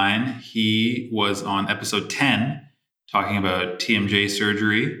of mine. He was on episode 10 talking about TMJ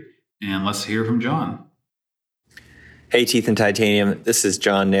surgery, and let's hear from John. Hey, Teeth and Titanium. This is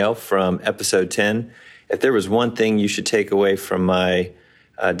John Nail from episode 10. If there was one thing you should take away from my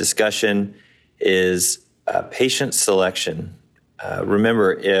discussion is patient selection.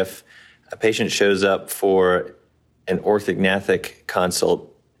 Remember, if a patient shows up for an orthognathic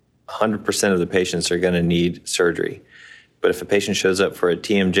consult, 100% of the patients are going to need surgery. But if a patient shows up for a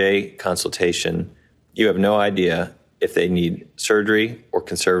TMJ consultation, you have no idea if they need surgery or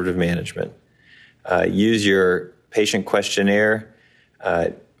conservative management. Use your patient questionnaire.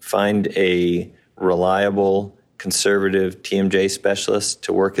 Find a reliable, conservative TMJ specialist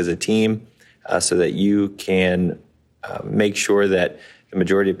to work as a team so that you can make sure that the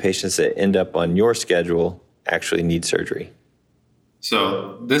majority of patients that end up on your schedule actually need surgery.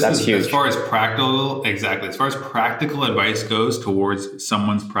 So this That's is huge. as far as practical advice goes towards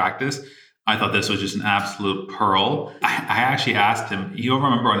someone's practice. I thought this was just an absolute pearl. I actually asked him, you'll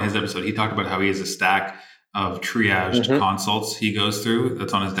remember on his episode, he talked about how he has a stack of triaged consults he goes through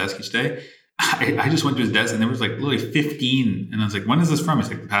that's on his desk each day. I just went to his desk and there was like literally 15. And I was like, when is this from? He's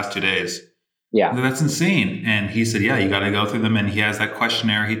like, the past 2 days. Yeah. That's insane. And he said, yeah, you got to go through them. And he has that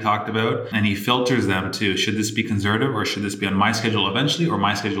questionnaire he talked about and he filters them to, should this be conservative or should this be on my schedule eventually or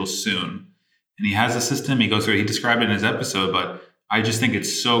my schedule soon? And he has a system. He goes through it. He described it in his episode, but I just think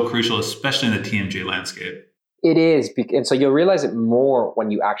it's so crucial, especially in the TMJ landscape. It is. And so you'll realize it more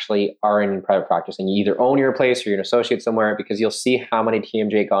when you actually are in private practice and you either own your place or you're an associate somewhere, because you'll see how many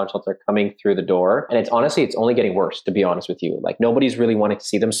TMJ consults are coming through the door. And it's only getting worse, to be honest with you. Like nobody's really wanting to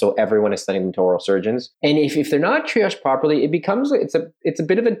see them. So everyone is sending them to oral surgeons. And if they're not triaged properly, it's a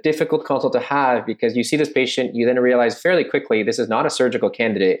bit of a difficult consult to have, because you see this patient, you then realize fairly quickly, this is not a surgical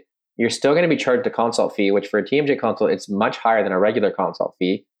candidate. You're still going to be charged a consult fee, which for a TMJ consult, it's much higher than a regular consult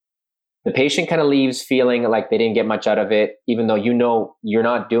fee. The patient kind of leaves feeling like they didn't get much out of it, even though you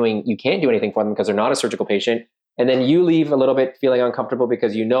can't do anything for them because they're not a surgical patient. And then you leave a little bit feeling uncomfortable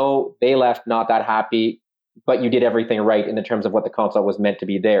because you know they left not that happy, but you did everything right in the terms of what the consult was meant to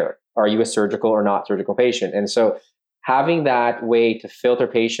be there. Are you a surgical or not surgical patient? And so having that way to filter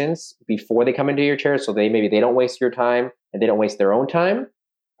patients before they come into your chair, so they don't waste your time and they don't waste their own time,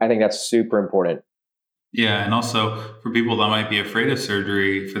 I think that's super important. Yeah, and also for people that might be afraid of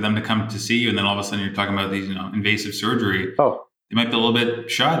surgery, for them to come to see you, and then all of a sudden you're talking about these, invasive surgery. Oh, they might be a little bit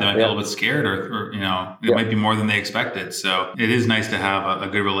shy. They might be a little bit scared, or it might be more than they expected. So it is nice to have a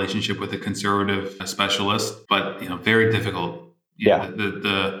good relationship with a conservative specialist, but very difficult.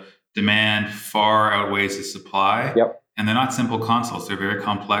 The demand far outweighs the supply. Yep. And they're not simple consults. They're very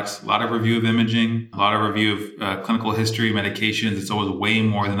complex. A lot of review of imaging, a lot of review of clinical history, medications. It's always way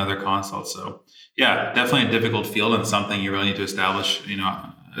more than other consults. So yeah, definitely a difficult field and something you really need to establish,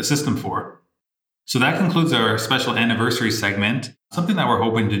 a system for. So that concludes our special anniversary segment, something that we're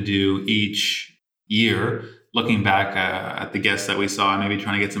hoping to do each year, looking back at the guests that we saw and maybe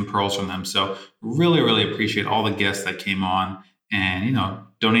trying to get some pearls from them. So really, really appreciate all the guests that came on and,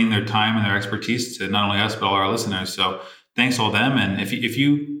 donating their time and their expertise to not only us, but all our listeners. So thanks all them. And if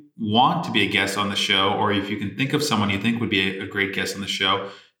you want to be a guest on the show, or if you can think of someone you think would be a great guest on the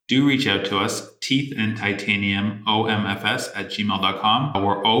show, do reach out to us, teethandtitaniumomfs@gmail.com.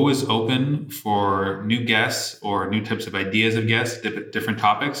 We're always open for new guests or new types of ideas of guests, different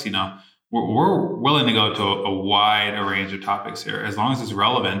topics. We're willing to go to a wide range of topics here, as long as it's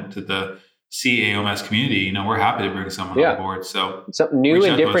relevant to the CAOMS community. We're happy to bring someone on board. So something new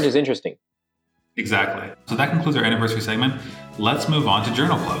and different is interesting. Exactly. So that concludes our anniversary segment. Let's move on to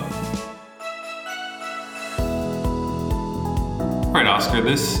Journal Club. All right, Oscar,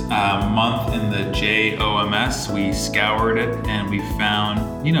 this month in the JOMS, we scoured it and we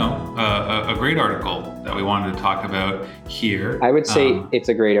found, a great article that we wanted to talk about here. I would say it's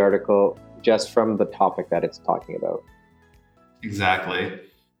a great article just from the topic that it's talking about. Exactly.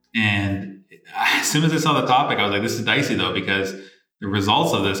 And as soon as I saw the topic, I was like, this is dicey though, because the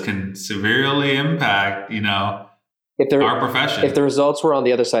results of this can severely impact, our profession. If the results were on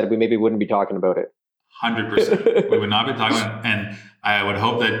the other side, we maybe wouldn't be talking about it. 100%. We would not be talking about it. And I would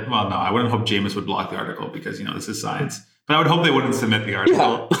hope that, I wouldn't hope Jameis would block the article because, this is science. But I would hope they wouldn't submit the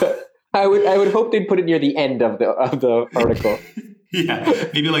article. Yeah. I would hope they'd put it near the end of the article. Yeah,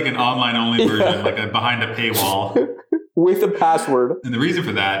 maybe like an online only version, like behind a paywall. With a password. And the reason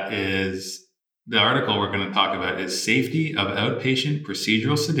for that is the article we're going to talk about is Safety of Outpatient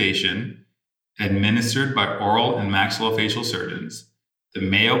Procedural Sedation Administered by Oral and Maxillofacial Surgeons. The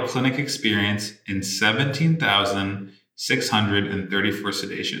Mayo Clinic Experience in 17,634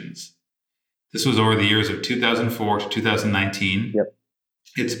 sedations. This was over the years of 2004 to 2019. Yep.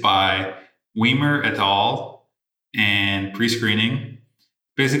 It's by Weimer et al. And Prescreening.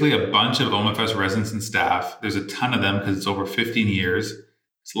 Basically a bunch of OMFS residents and staff. There's a ton of them because it's over 15 years.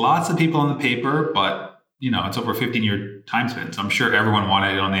 It's lots of people on the paper, but it's over a 15-year time span. So I'm sure everyone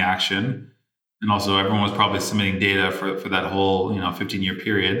wanted it on the action. And also everyone was probably submitting data for that whole 15-year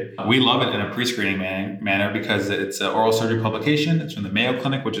period. We love it in a pre-screening manner because it's an oral surgery publication. It's from the Mayo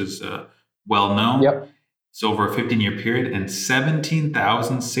Clinic, which is well known. Yep. It's over a 15-year period and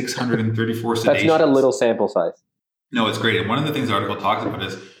 17,634 sedations. That's not a little sample size. No, it's great. And one of the things the article talks about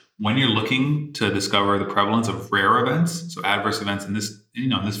is when you're looking to discover the prevalence of rare events, so adverse events in this,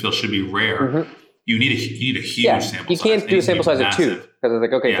 in this field should be rare. Mm-hmm. You need a huge sample size. You can't do a sample size of 2 because it's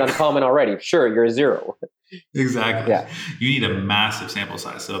like, okay, it's uncommon already. Sure, you're a 0. Exactly. Yeah. You need a massive sample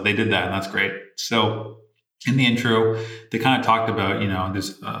size. So they did that, and that's great. So In the intro, they kind of talked about,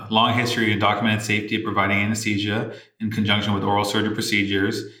 there's a long history and documented safety of providing anesthesia in conjunction with oral surgery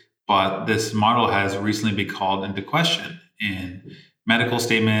procedures, but this model has recently been called into question in medical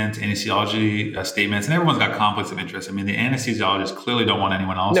statements, anesthesiology statements, and everyone's got conflicts of interest. I mean, the anesthesiologists clearly don't want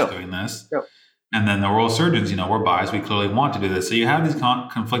anyone else doing this. No. And then the oral surgeons, we're biased. We clearly want to do this. So you have these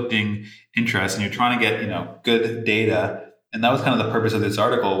conflicting interests, and you're trying to get, good data. And that was kind of the purpose of this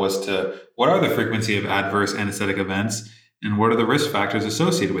article, was to, what are the frequency of adverse anesthetic events, and what are the risk factors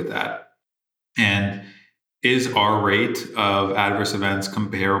associated with that? And is our rate of adverse events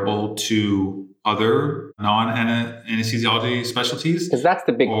comparable to other non-anesthesiology specialties? Because that's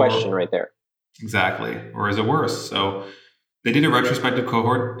the big question right there. Exactly. Or is it worse? So they did a retrospective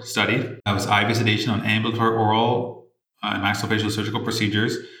cohort study that was IV sedation on ambulatory oral and maxillofacial surgical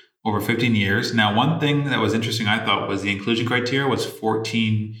procedures over 15 years. Now, one thing that was interesting, I thought, was the inclusion criteria was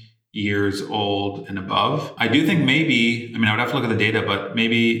 14 years old and above. I do think maybe, I would have to look at the data, but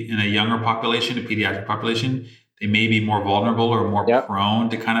maybe in a younger population, a pediatric population, they may be more vulnerable or more prone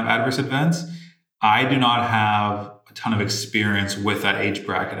to kind of adverse events. I do not have a ton of experience with that age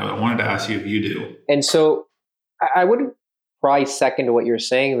bracket. I wanted to ask you if you do. And so I would probably second to what you're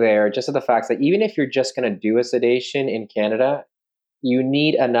saying there, just to the fact that even if you're just going to do a sedation in Canada, you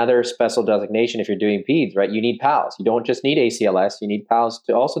need another special designation if you're doing peds, right? You need PALS. You don't just need ACLS, you need PALS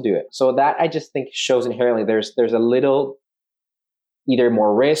to also do it. So that, I just think, shows inherently there's a little either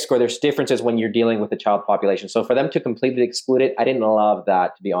more risk or there's differences when you're dealing with the child population. So for them to completely exclude it, I didn't love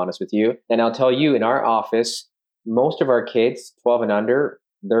that, to be honest with you. And I'll tell you, in our office, most of our kids, 12 and under,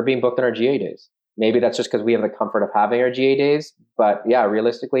 they're being booked on our GA days. Maybe that's just because we have the comfort of having our GA days. But yeah,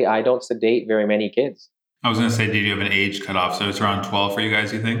 realistically, I don't sedate very many kids. I was going to say, did you have an age cutoff? So it's around 12 for you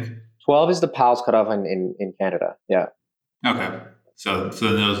guys, you think? 12 is the PALS cutoff in Canada. Yeah. Okay. So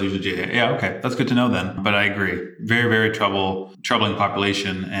those usually GA. Yeah, okay. That's good to know then. But I agree. Very, very troubling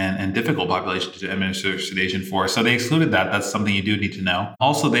population and difficult population to administer sedation for. So they excluded that. That's something you do need to know.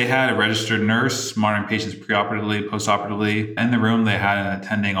 Also, they had a registered nurse monitoring patients preoperatively, postoperatively. In the room, they had an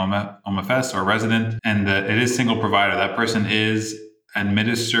attending OMFS or resident, and it is single provider. That person is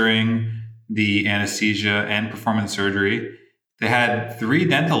administering the anesthesia and performing surgery. They had 3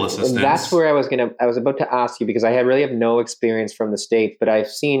 dental assistants. And that's where I was about to ask you, because I really have no experience from the States, but I've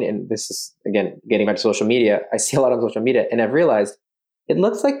seen, and this is, again, getting back to social media, I see a lot on social media, and I've realized it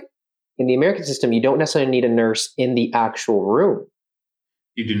looks like in the American system, you don't necessarily need a nurse in the actual room.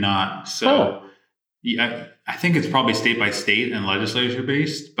 You do not. So yeah, I think it's probably state by state and legislature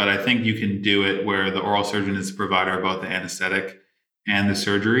based, but I think you can do it where the oral surgeon is the provider of both the anesthetic and the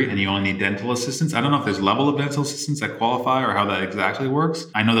surgery, and you only need dental assistants. I don't know if there's level of dental assistants that qualify or how that exactly works.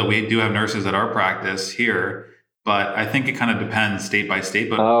 I know that we do have nurses at our practice here, but I think it kind of depends state by state.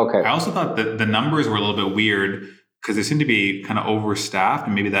 But I also thought that the numbers were a little bit weird because they seem to be kind of overstaffed,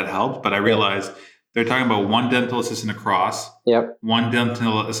 and maybe that helped. But I realized they're talking about 1 dental assistant across, 1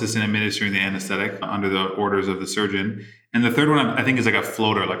 dental assistant administering the anesthetic under the orders of the surgeon. And the third one, I think, is like a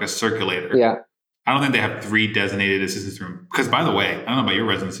floater, like a circulator. Yeah. I don't think they have 3 designated assistants room. Because, by the way, I don't know about your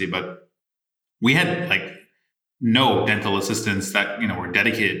residency, but we had no dental assistants that were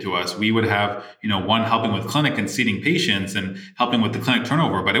dedicated to us. We would have 1 helping with clinic and seating patients and helping with the clinic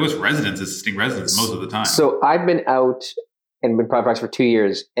turnover, but it was residents assisting residents most of the time. So I've been out and been private practice for 2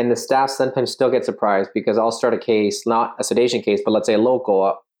 years, and the staff sometimes still get surprised because I'll start a case, not a sedation case, but let's say a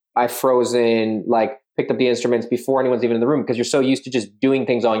local. I frozen, picked up the instruments before anyone's even in the room because you're so used to just doing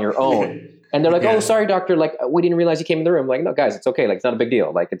things on your own. And they're like, oh, sorry, doctor. We didn't realize you came in the room. No, guys, it's okay. It's not a big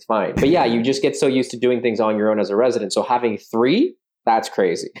deal. It's fine. But yeah, you just get so used to doing things on your own as a resident. So having 3, that's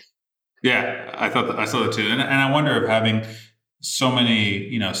crazy. Yeah, I saw that too. And I wonder if having so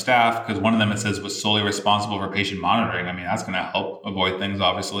many, staff, because one of them, it says, was solely responsible for patient monitoring. That's going to help avoid things,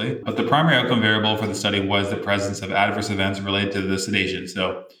 obviously. But the primary outcome variable for the study was the presence of adverse events related to the sedation.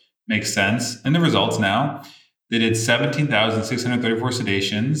 So makes sense. And the results now. They did 17,634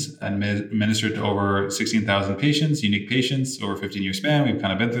 sedations and administered to over 16,000 patients, unique patients over a 15-year span. We've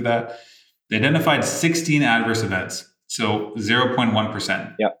kind of been through that. They identified 16 adverse events, so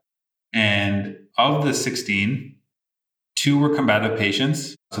 0.1%. Yep. And of the 16, 2 were combative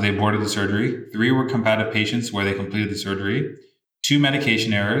patients, so they aborted the surgery. 3 were combative patients where they completed the surgery. 2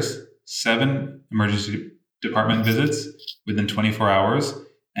 medication errors, 7 emergency department visits within 24 hours,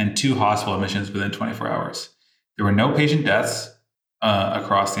 and 2 hospital admissions within 24 hours. There were no patient deaths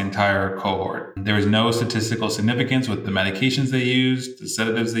across the entire cohort. There was no statistical significance with the medications they used, the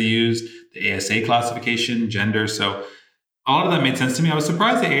sedatives they used, the ASA classification, gender. So a lot of that made sense to me. I was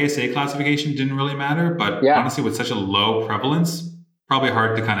surprised the ASA classification didn't really matter, but honestly, with such a low prevalence, probably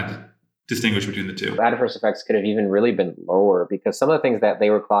hard to kind of distinguish between the two. Adverse effects could have even really been lower, because some of the things that they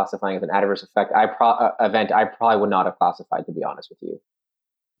were classifying as an adverse effect, event, I probably would not have classified, to be honest with you.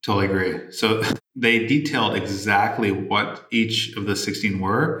 Totally agree. So they detailed exactly what each of the 16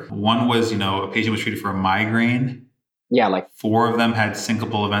 were. One was, a patient was treated for a migraine. Yeah, like 4 of them had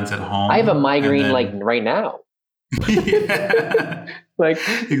syncopal events at home. I have a migraine like right now. Yeah. Like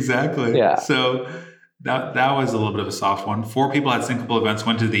exactly. Yeah. So that was a little bit of a soft one. 4 people had syncopal events,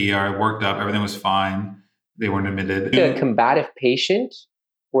 went to the ER, worked up, everything was fine. They weren't admitted. A combative patient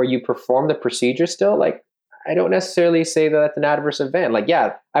where you perform the procedure still, like I don't necessarily say that that's an adverse event. Like,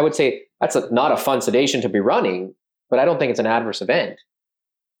 yeah, I would say that's not a fun sedation to be running, but I don't think it's an adverse event.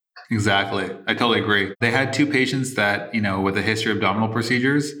 Exactly. I totally agree. They had 2 patients that, with a history of abdominal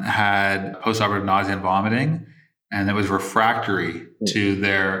procedures had postoperative nausea and vomiting, and it was refractory to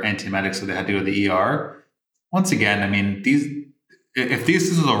their antiemetics, so they had to go to the ER. Once again, if this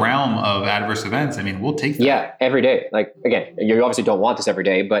is the realm of adverse events, we'll take that. Yeah, every day. Like, again, you obviously don't want this every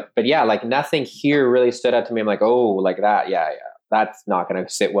day, but yeah, like nothing here really stood out to me. I'm like, oh, like that. Yeah. That's not going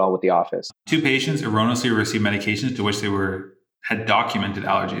to sit well with the office. 2 patients erroneously received medications to which they had documented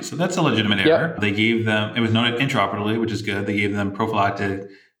allergies. So that's a legitimate error. Yep. They gave them, it was noted intraoperatively, which is good. They gave them prophylactic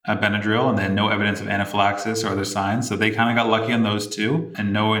Benadryl, and then no evidence of anaphylaxis or other signs. So they kind of got lucky on those 2,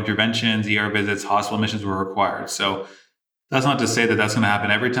 and no interventions, ER visits, hospital admissions were required. So that's not to say that that's going to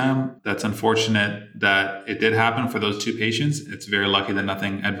happen every time. That's unfortunate that it did happen for those 2 patients. It's very lucky that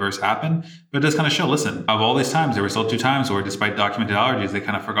nothing adverse happened, but it does kind of show, listen, of all these times, there were still 2 times where despite documented allergies, they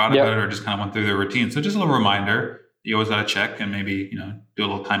kind of forgot about it or just kind of went through their routine. So just a little reminder, you always got to check and maybe, do a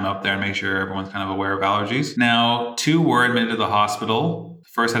little time up there and make sure everyone's kind of aware of allergies. Now, 2 were admitted to the hospital. The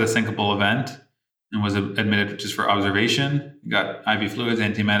first had a syncopal event and was admitted just for observation. Got IV fluids,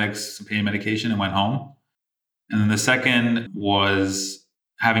 antiemetics, some pain medication, and went home. And then the second was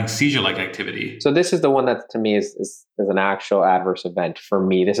having seizure-like activity. So this is the one that to me is an actual adverse event for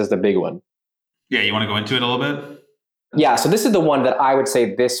me. This is the big one. Yeah, you want to go into it a little bit? Yeah, so this is the one that I would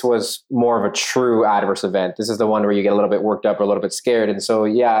say this was more of a true adverse event. This is the one where you get a little bit worked up or a little bit scared. And so,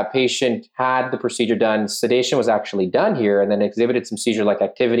 yeah, a patient had the procedure done. Sedation was actually done here and then exhibited some seizure-like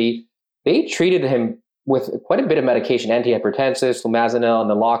activity. They treated him with quite a bit of medication, antihypertensives, flumazenil, and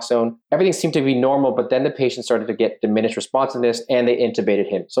naloxone. Everything seemed to be normal, but then the patient started to get diminished responsiveness and they intubated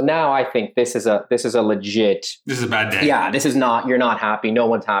him. So now I think this is a legit... This is a bad day. Yeah, this is not, you're not happy. No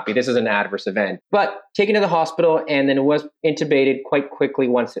one's happy. This is an adverse event. But taken to the hospital and then was extubated quite quickly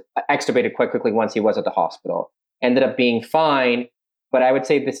once he was at the hospital. Ended up being fine. But I would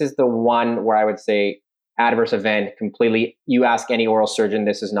say this is the one where I would say adverse event completely. You ask any oral surgeon,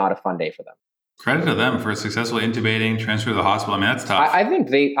 this is not a fun day for them. Credit to them for successfully intubating, transfer to the hospital. That's tough. I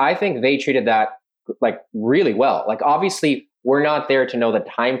think they treated that like really well. Like obviously we're not there to know the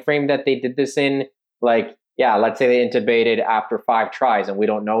time frame that they did this in. Like, yeah, let's say they intubated after 5 tries and we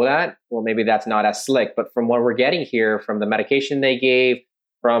don't know that. Well, maybe that's not as slick. But from what we're getting here, from the medication they gave,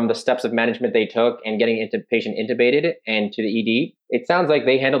 from the steps of management they took and getting patient intubated and to the ED, it sounds like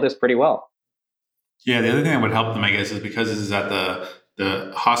they handled this pretty well. Yeah, the other thing that would help them, I guess, is because this is at the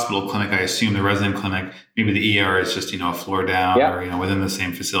hospital clinic, I assume the resident clinic, maybe the ER is just, a floor down or, within the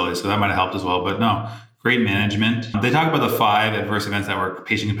same facility. So that might have helped as well. But no, great management. They talk about the 5 adverse events that were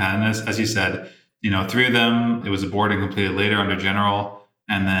patient companion. As you said, 3 of them, it was aborted and completed later under general.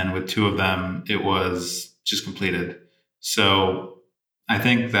 And then with 2 of them, it was just completed. So I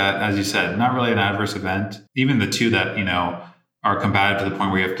think that, as you said, not really an adverse event. Even the 2 that, are combative to the point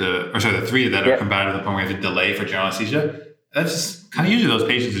where you have to, the 3 that are combative to the point where you have to delay for general anesthesia. That's just kind of usually those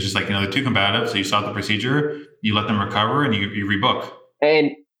patients are just like, they're too combative. So you stop the procedure, you let them recover and you rebook.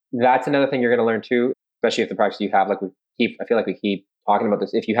 And that's another thing you're going to learn too, especially if the practice you have, I feel like we keep talking about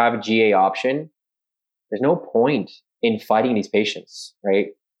this. If you have a GA option, there's no point in fighting these patients, right?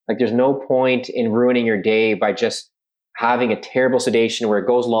 Like there's no point in ruining your day by just having a terrible sedation where it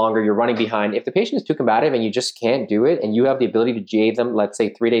goes longer, you're running behind. If the patient is too combative and you just can't do it and you have the ability to GA them, let's say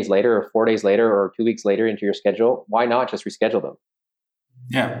 3 days later or 4 days later or 2 weeks later into your schedule, why not just reschedule them?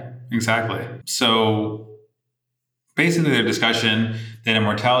 Yeah, exactly. So basically their discussion, they had a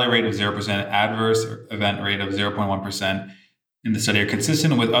mortality rate of 0%, adverse event rate of 0.1% in the study are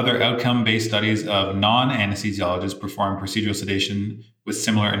consistent with other outcome-based studies of non-anesthesiologists performing procedural sedation with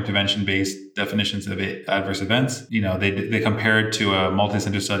similar intervention-based definitions of adverse events. They compared to a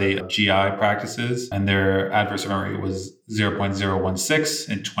multi-center study of GI practices, and their adverse event rate was 0.016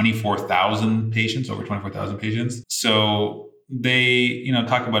 in 24,000 patients, over 24,000 patients. So they,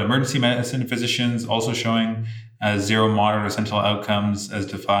 talk about emergency medicine physicians also showing zero moderate or essential outcomes as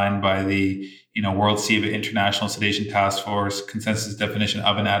defined by the World CEVA International Sedation Task Force consensus definition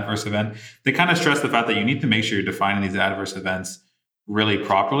of an adverse event. They kind of stress the fact that you need to make sure you're defining these adverse events really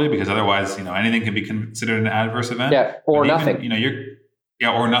properly, because otherwise, anything can be considered an adverse event. Yeah, or nothing.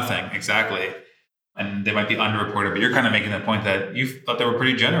 Or nothing, exactly. And they might be underreported, but you're kind of making the point that you thought they were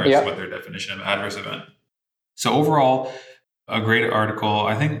pretty generous with their definition of adverse event. So overall, a great article.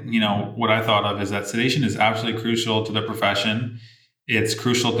 I think, what I thought of is that sedation is absolutely crucial to the profession. It's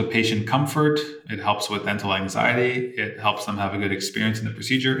crucial to patient comfort. It helps with dental anxiety. It helps them have a good experience in the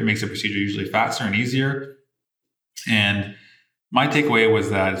procedure. It makes the procedure usually faster and easier. And my takeaway was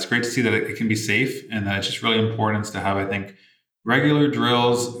that it's great to see that it can be safe, and that it's just really important to have, I think, regular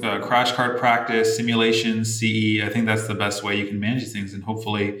drills, crash cart practice, simulations, CE. I think that's the best way you can manage these things, and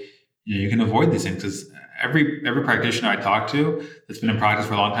hopefully, you can avoid these things. Because every practitioner I talk to that's been in practice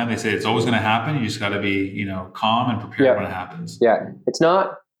for a long time, they say it's always going to happen. You just got to be, calm and prepared when it happens. Yeah, it's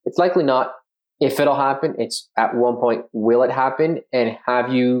likely not if it'll happen. It's at one point, will it happen? And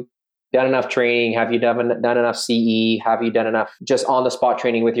have you done enough training? Have you done enough CE? Have you done enough just on the spot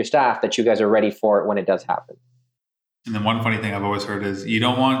training with your staff that you guys are ready for it when it does happen? And then one funny thing I've always heard is you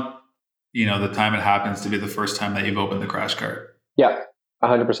don't want, the time it happens to be the first time that you've opened the crash cart. Yeah,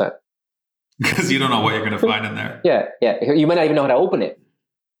 100%. Because you don't know what you're going to find in there. Yeah. You might not even know how to open it.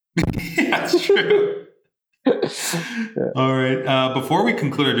 Yeah, that's true. All right. Before we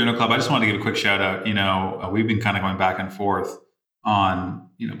conclude our journal club, I just want to give a quick shout out. We've been kind of going back and forth on,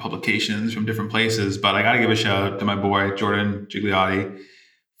 publications from different places, but I got to give a shout out to my boy, Jordan Gigliotti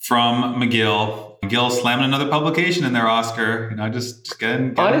from McGill. McGill slamming another publication in there, Oscar. Just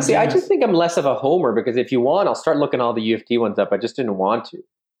getting honestly, I just think I'm less of a homer, because if you want, I'll start looking all the U of T ones up. I just didn't want to.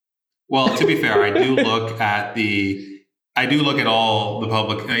 Well, to be fair, I do look at all the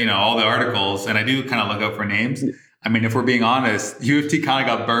public, all the articles, and I do kind of look out for names. I mean, if we're being honest, U of T kind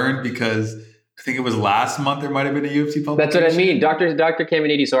of got burned because I think it was last month there might have been a U of T publication. That's what I mean. Dr.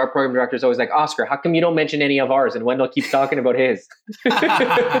 Caminiti, so our program director is always like, Oscar, how come you don't mention any of ours? And Wendell keeps talking about his.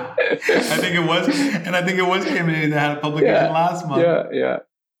 I think it was Caminiti that had a publication last month. Yeah.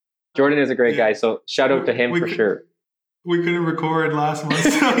 Jordan is a great guy, so shout out to him for sure. We couldn't record last month.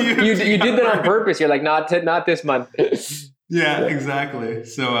 So you did that on purpose. You're like, not this month. Yeah, exactly.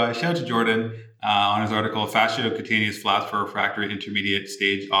 So shout out to Jordan on his article, Fasciocutaneous Flaps for Refractory Intermediate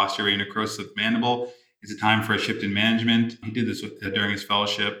Stage Osteoarthritis Necrosis of Mandible. It's a time for a shift in management. He did this during his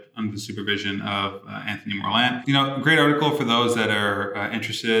fellowship under the supervision of Anthony Morland. Great article for those that are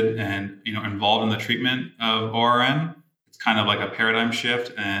interested and involved in the treatment of ORN. Kind of like a paradigm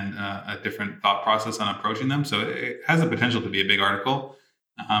shift and a different thought process on approaching them. So it has the potential to be a big article.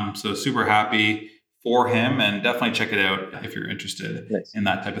 So super happy for him, and definitely check it out if you're interested in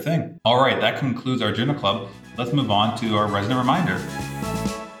that type of thing. All right, that concludes our journal club. Let's move on to our resident reminder.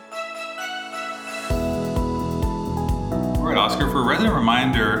 All right, Oscar, for a resident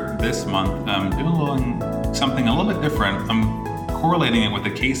reminder this month, I'm doing something a little bit different. I'm correlating it with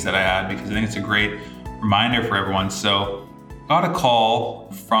a case that I had because I think it's a great reminder for everyone. So got a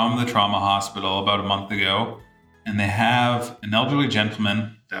call from the trauma hospital about a month ago, and they have an elderly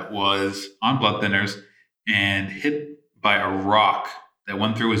gentleman that was on blood thinners and hit by a rock that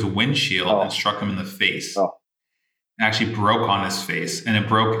went through his windshield and struck him in the face. It actually broke on his face, and it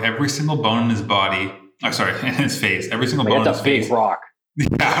broke every single bone in his body. In his face. Every single bone in his face. That's a big rock. Yeah,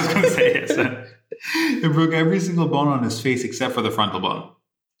 I was going to say it. It broke every single bone on his face except for the frontal bone.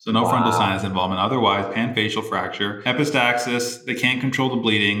 So no frontal sinus involvement. Otherwise, panfacial fracture, epistaxis. They can't control the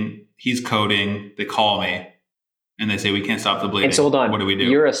bleeding. He's coding. They call me, and they say we can't stop the bleeding. And so hold on. What do we do?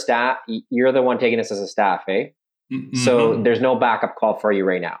 You're a staff. You're the one taking this as a staff, eh? Mm-hmm. So there's no backup call for you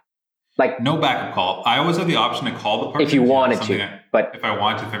right now. Like no backup call. I always have the option to call the partner if you wanted to. But if I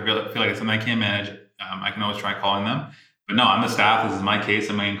want to, if I feel like it's something I can't manage, I can always try calling them. But no, I'm the staff. This is my case.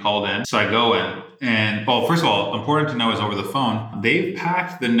 I'm getting called in. So I go in. And, well, first of all, important to know is over the phone, they've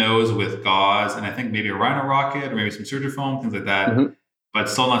packed the nose with gauze and I think maybe a rhino rocket or maybe some Surgifoam, things like that, but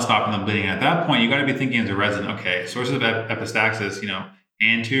still not stopping the bleeding. At that point, you got to be thinking as a resident, okay, sources of epistaxis,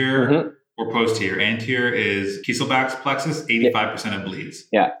 anterior or posterior. Anterior is Kieselbach's plexus, 85% of bleeds.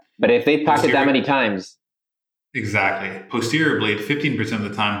 Yeah, but if they packed it that many times. Exactly. Posterior bleed, 15% of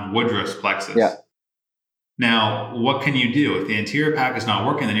the time, Woodruff's plexus. Yeah. Now, what can you do? If the anterior pack is not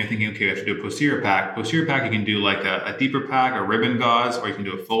working, then you're thinking, okay, we have to do a posterior pack. Posterior pack, you can do like a deeper pack, a ribbon gauze, or you can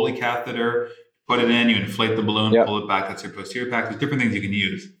do a Foley catheter, put it in, you inflate the balloon, pull it back. That's your posterior pack. There's different things you can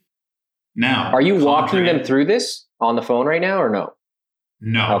use. Now, are you walking them through this on the phone right now or no?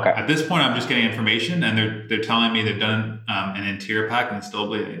 No. Okay. At this point, I'm just getting information and they're telling me they've done an anterior pack and it's still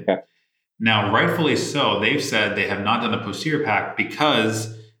bleeding. Okay. Now, rightfully so, they've said they have not done a posterior pack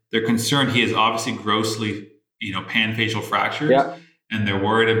because they're concerned he has obviously grossly, panfacial fractures. Yeah. And they're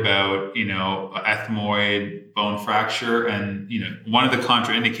worried about, ethmoid bone fracture. And, one of the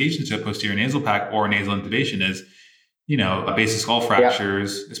contraindications to a posterior nasal pack or nasal intubation is, basic skull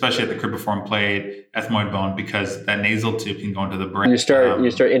fractures, especially at the cribriform plate, ethmoid bone, because that nasal tube can go into the brain. You start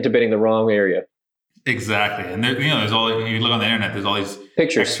intubating the wrong area. Exactly. And there, there's all, you look on the internet, there's all these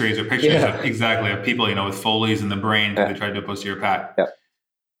Pictures. X-rays or pictures of people, with Foley's in the brain because they tried to do a posterior pack. Yeah.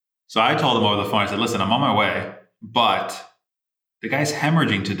 So I told him over the phone, I said, listen, I'm on my way, but the guy's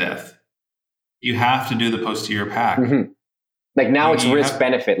hemorrhaging to death. You have to do the posterior pack. Mm-hmm. Like now it's risk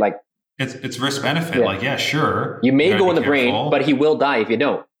benefit. Like it's risk benefit. Like, yeah, sure. You may go in the brain, but he will die if you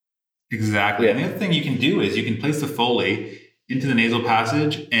don't. Exactly. Yeah. And the other thing you can do is you can place the Foley into the nasal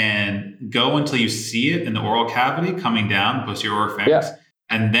passage and go until you see it in the oral cavity coming down, the posterior oropharynx,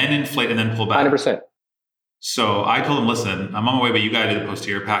 and then inflate and then pull back. 100%. So I told him, listen, I'm on my way, but you got to do the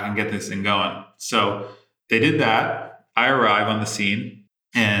posterior pack and get this thing going. So they did that. I arrive on the scene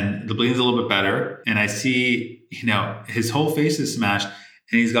and the bleeding's a little bit better. And I see, his whole face is smashed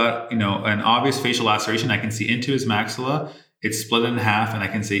and he's got, an obvious facial laceration. I can see into his maxilla. It's split in half and I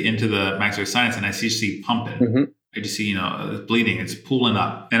can see into the maxillary sinus and I see pumping. Mm-hmm. I just see, it's bleeding. It's pooling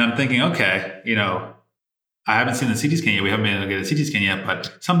up. And I'm thinking, okay, I haven't seen the CT scan yet. We haven't been able to get a CT scan yet,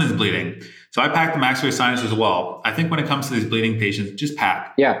 but something's bleeding. So I packed the maxillary sinus as well. I think when it comes to these bleeding patients, just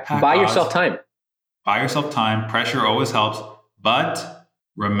pack. Yeah. Buy yourself time. Buy yourself time. Pressure always helps. But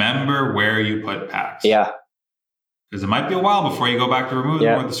remember where you put packs. Yeah. Because it might be a while before you go back to remove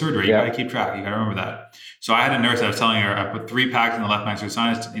them or the surgery. You got to keep track. You got to remember that. So I had a nurse, I was telling her, I put 3 packs in the left maxillary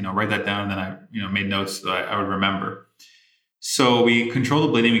sinus, write that down. And then I, made notes so I would remember. So we control the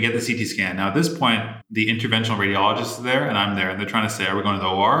bleeding. We get the CT scan. Now at this point, the interventional radiologist is there and I'm there. And they're trying to say, are we going to the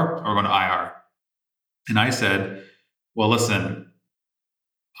OR or going to IR? And I said, well, listen,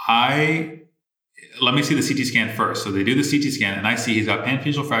 let me see the CT scan first. So they do the CT scan and I see he's got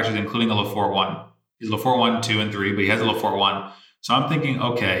panfacial fractures, including a Le Fort 1. He's Le Fort 1, 2, and 3, but he has a Le Fort 1. So I'm thinking,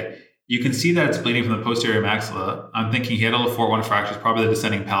 okay, you can see that it's bleeding from the posterior maxilla. I'm thinking he had a Le Fort 1 fracture, probably the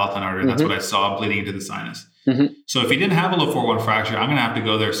descending palatine artery. That's what I saw bleeding into the sinus. Mm-hmm. So if he didn't have a Le Fort 1 fracture, I'm going to have to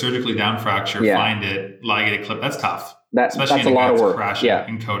go there, surgically down fracture, find it, ligate it, clip. That's tough. Especially that's a lot of work. Crashing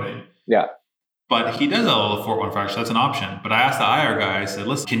and coding. Yeah. But he does have a Le Fort 1 fracture. That's an option. But I asked the IR guy, I said,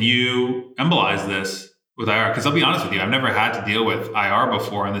 listen, can you embolize this with IR? Because I'll be honest with you, I've never had to deal with IR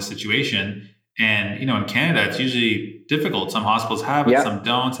before in this situation. And, in Canada, it's usually difficult. Some hospitals have it, some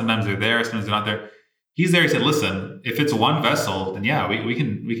don't. Sometimes they're there, sometimes they're not there. He's there. He said, listen, if it's one vessel, then we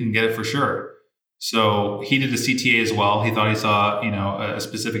can get it for sure. So he did a CTA as well. He thought he saw, a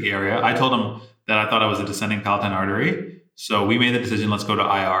specific area. I told him that I thought it was a descending palatine artery. So we made the decision, let's go to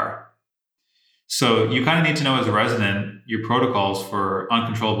IR. So you kind of need to know as a resident, your protocols for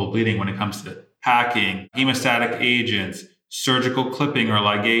uncontrollable bleeding when it comes to packing, hemostatic agents, surgical clipping or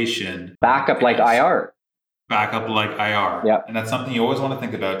ligation. Backup like IR. Yeah. And that's something you always want to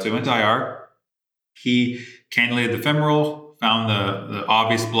think about. So he went to IR. He cannulated the femoral, found the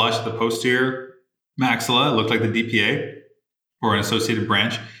obvious blush, the posterior maxilla. It looked like the DPA or an associated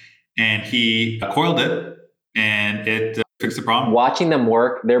branch. And he coiled it and it fixed the problem. Watching them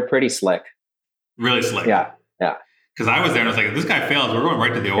work, they're pretty slick. Really slick. Yeah. Because I was there and I was like, if this guy fails, we're going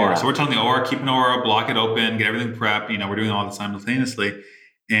right to the OR. So we're telling the OR, keep an OR, block it open, get everything prepped. We're doing all this simultaneously.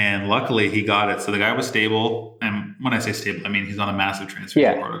 And luckily he got it. So the guy was stable. And when I say stable, I mean, he's on a massive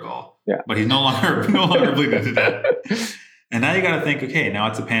transfusion protocol. Yeah. But he's no longer bleeding to death. And now you got to think, okay, now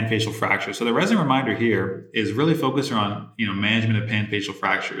it's a panfacial fracture. So the resident reminder here is really focused on, management of panfacial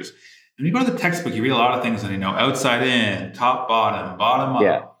fractures. And you go to the textbook, you read a lot of things on, outside in, top, bottom up.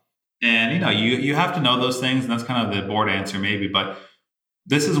 Yeah. And, you have to know those things, and that's kind of the board answer maybe. But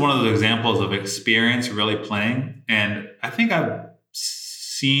this is one of those examples of experience really playing. And I think I've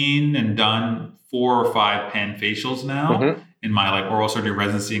seen and done 4 or 5 panfacials now in my oral surgery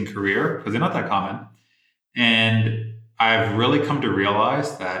residency and career, because they're not that common. And I've really come to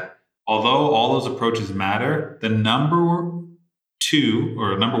realize that although all those approaches matter, the number 1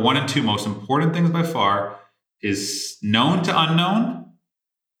 and 2 most important things by far is known to unknown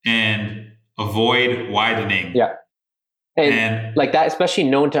and avoid widening. Yeah. And like that, especially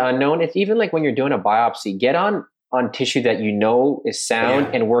known to unknown, it's even like when you're doing a biopsy, get on tissue that is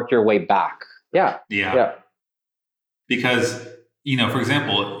sound and work your way back. Yeah. Because, for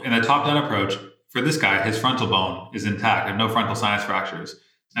example, in a top-down approach, for this guy, his frontal bone is intact. I have no frontal sinus fractures.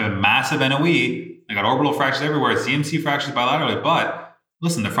 I have a massive NOE. I got orbital fractures everywhere, CMC fractures bilaterally. But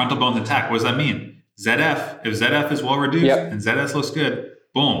listen, the frontal bone's intact. What does that mean? ZF. If ZF is well reduced and ZS looks good,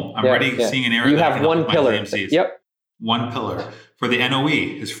 boom, I'm already seeing an area. You that have one pillar. Yep. One pillar. For the NOE,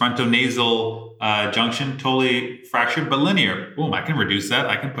 his frontonasal junction totally fractured but linear. Boom, I can reduce that.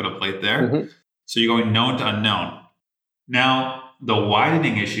 I can put a plate there. Mm-hmm. So you're going known to unknown. Now, the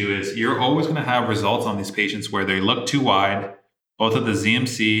widening issue is you're always going to have results on these patients where they look too wide, both at the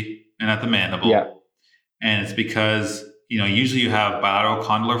ZMC and at the mandible. Yeah. And it's because, usually you have bilateral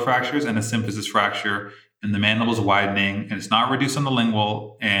condylar fractures and a symphysis fracture, and the mandible's widening, and it's not reduced on the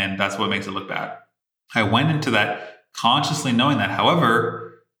lingual, and that's what makes it look bad. I went into that consciously knowing that.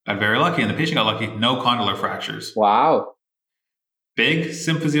 However, got very lucky, and the patient got lucky. No condylar fractures. Wow. Big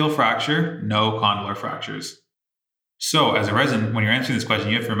symphyseal fracture, no condylar fractures. So as a resident, when you're answering this question,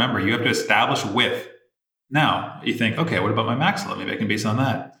 you have to remember, you have to establish width. Now, you think, okay, what about my maxilla? Maybe I can base it on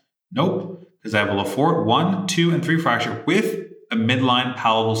that. Nope, because I have a Le Fort 1, 2, and 3 fracture with a midline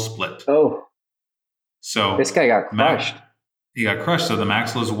palatal split. Oh. So this guy got crushed. He got crushed, so the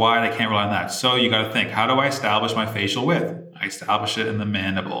maxilla is wide. I can't rely on that. So you got to think, how do I establish my facial width? I establish it in the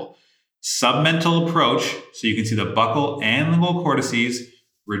mandible. Submental approach, so you can see the buccal and lingual cortices,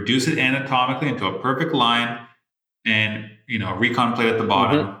 reduce it anatomically into a perfect line, and recon plate at the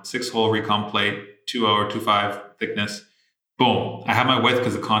bottom, 6-hole recon plate, 2.0 or 2.5 thickness. Boom. I have my width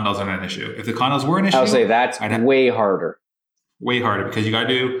because the condyles aren't an issue. If the condyles were an issue, I would say that's way harder. Way harder, because you got to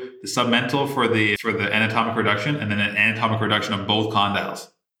do the submental for the anatomic reduction, and then an anatomic reduction of both condyles.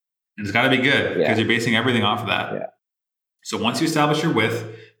 And it's got to be good because you're basing everything off of that. Yeah. So once you establish your width,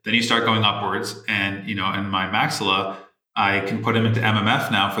 then you start going upwards. And, in my maxilla, I can put him into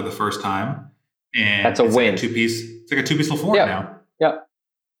MMF now for the first time. And that's a win. It's like a two-piece Le Fort now. Yeah.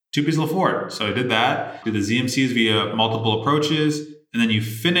 Two-piece Le Fort. So I did that. Did the ZMCs via multiple approaches. And then you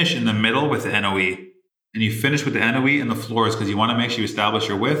finish in the middle with the NOE. And you finish with the NOE and the floors, because you want to make sure you establish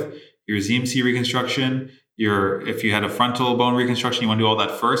your width, your ZMC reconstruction, if you had a frontal bone reconstruction, you want to do all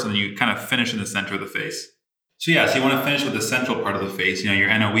that first, and then you kind of finish in the center of the face. So you want to finish with the central part of the face, your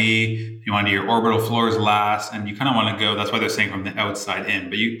NOE, you want to do your orbital floors last, and you kind of want to go, that's why they're saying from the outside in.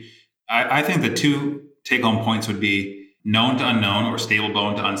 But I think the two take-home points would be known to unknown, or stable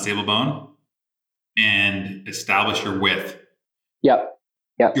bone to unstable bone, and establish your width. Yep.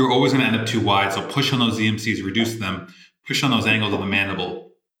 You're always going to end up too wide. So push on those ZMCs, reduce them, push on those angles of the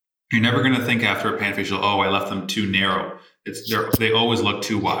mandible. You're never going to think after a panfacial, oh, I left them too narrow. They always look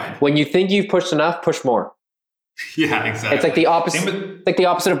too wide. When you think you've pushed enough, push more. Yeah, exactly. It's like the opposite. Like the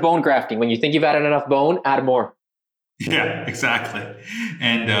opposite of bone grafting. When you think you've added enough bone, add more. Yeah, exactly.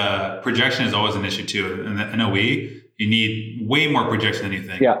 And projection is always an issue too. In the NOE, you need way more projection than you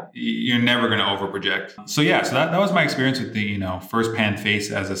think. Yeah. You're never going to overproject. So that was my experience with the first pan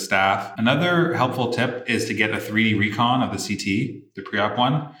face as a staff. Another helpful tip is to get a 3D recon of the CT, the pre-op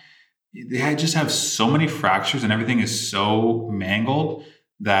one. They just have so many fractures and everything is so mangled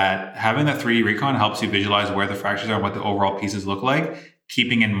that having that 3D recon helps you visualize where the fractures are and what the overall pieces look like,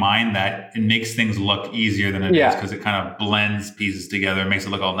 keeping in mind that it makes things look easier than it is, because it kind of blends pieces together and makes it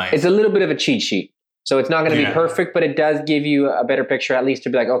look all nice. It's a little bit of a cheat sheet. So it's not going to be perfect, but it does give you a better picture, at least to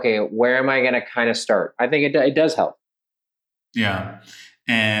be like, okay, where am I going to kind of start? I think it does help. Yeah.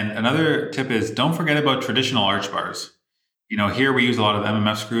 And another tip is don't forget about traditional arch bars. Here we use a lot of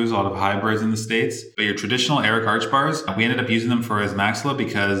MMF screws, a lot of hybrids in the States, but your traditional Eric arch bars, we ended up using them for his maxilla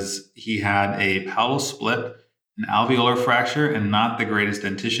because he had a palatal split, an alveolar fracture, and not the greatest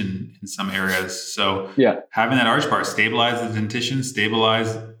dentition in some areas. So having that arch bar stabilize the dentition,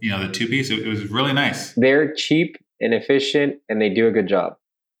 stabilize, the two-piece, it was really nice. They're cheap and efficient, and they do a good job.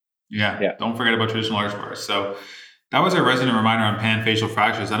 Yeah. Don't forget about traditional arch bars. So that was our resident reminder on panfacial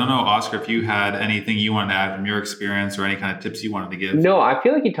fractures. I don't know, Oscar, if you had anything you wanted to add from your experience or any kind of tips you wanted to give. No, I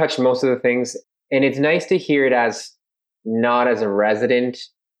feel like you touched most of the things, and it's nice to hear it as not as a resident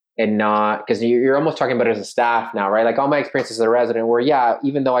and not, because you're almost talking about it as a staff now, right? Like all my experiences as a resident where,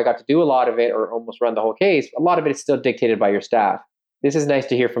 even though I got to do a lot of it or almost run the whole case, a lot of it is still dictated by your staff. This is nice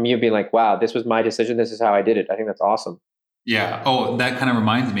to hear from you being like, wow, this was my decision. This is how I did it. I think that's awesome. Yeah. Oh, that kind of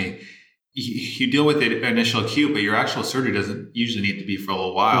reminds me. You deal with the initial acute, but your actual surgery doesn't usually need to be for a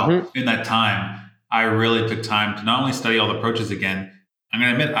little while. Mm-hmm. In that time, I really took time to not only study all the approaches again, I'm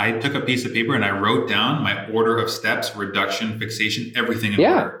going to admit, I took a piece of paper and I wrote down my order of steps, reduction, fixation, everything in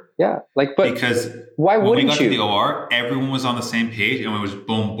order. Yeah. But because why when wouldn't we got you? to the OR, everyone was on the same page and it was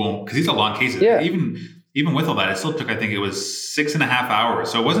boom, boom. Because these are long cases. Yeah. Even with all that, it still took, I think it was 6.5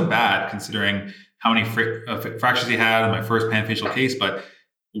 hours. So it wasn't bad considering how many fractures he had in my first panfacial case. But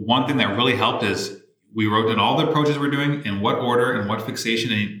one thing that really helped is we wrote down all the approaches we're doing, in what order and what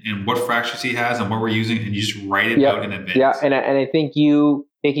fixation and what fractures he has and what we're using, and you just write it out in advance. Yeah, and I think you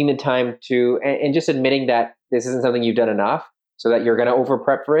taking the time to, and just admitting that this isn't something you've done enough. so that you're going to over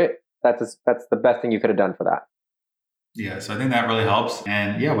prep for it. That's the best thing you could have done for that. Yeah, so I think that really helps.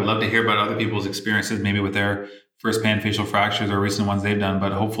 And yeah, we'd love to hear about other people's experiences, maybe with their first pan facial fractures or recent ones they've done,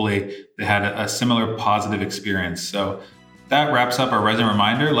 but hopefully they had a similar positive experience. So that wraps up our resident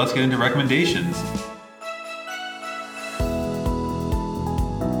reminder. Let's get into recommendations.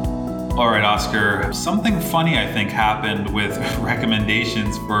 All right, Oscar, something funny I think happened with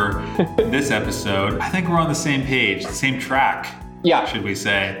recommendations for this episode. I think we're on the same page, the same track, should we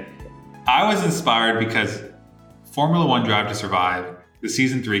say. I was inspired because Formula One Drive to Survive, the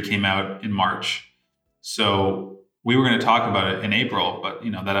season 3 came out in March. So we were going to talk about it in April, but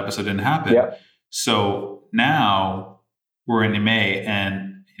that episode didn't happen. Yeah. So now we're in May,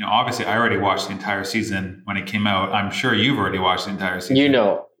 and obviously I already watched the entire season when it came out. I'm sure you've already watched the entire season.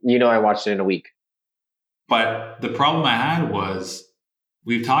 I watched it in a week. But the problem I had was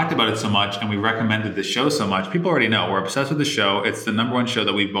we've talked about it so much and we recommended the show so much. People already know we're obsessed with the show. It's the number one show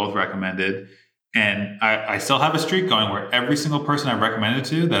that we both recommended. And I still have a streak going where every single person I've recommended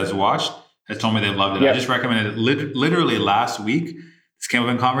to that has watched has told me they loved it. Yeah. I just recommended it literally last week. This came up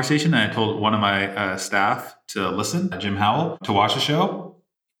in conversation, and I told one of my staff to listen, Jim Howell, to watch the show.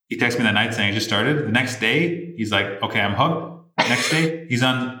 He texted me that night saying it just started. The next day, he's like, okay, I'm hooked. Next day, he's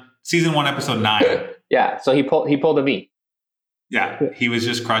on season 1, episode 9. Yeah, so he pulled a me. Yeah, he was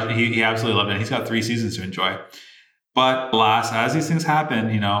just crushing. He absolutely loved it. He's got 3 seasons to enjoy. But alas, as these things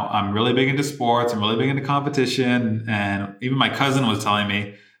happen, I'm really big into sports. I'm really big into competition. And even my cousin was telling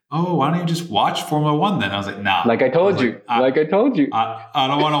me, oh, why don't you just watch Formula One then? I was like, nah. Like I told you. I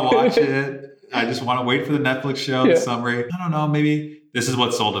don't want to watch it. I just want to wait for the Netflix show, the summary. I don't know. Maybe this is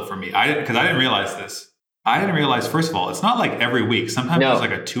what sold it for me. Because I didn't realize this. I didn't realize, first of all, it's not like every week. Sometimes there's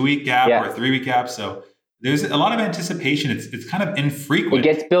like a 2-week gap or a 3-week gap. So there's a lot of anticipation. It's kind of infrequent.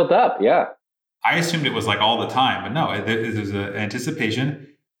 It gets built up. Yeah. I assumed it was like all the time, but no, there's an anticipation.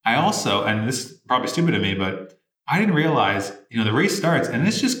 I also, and this is probably stupid of me, but I didn't realize, the race starts and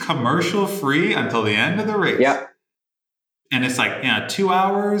it's just commercial free until the end of the race. Yeah. And it's like, 2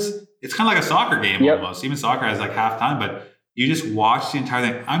 hours. It's kind of like a soccer game almost. Even soccer has like halftime, but you just watch the entire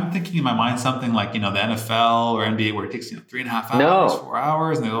thing. I'm thinking in my mind something like, the NFL or NBA where it takes, 3.5 hours, 4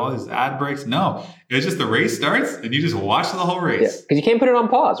 hours, and there's all these ad breaks. No, it's just the race starts and you just watch the whole race. Because you can't put it on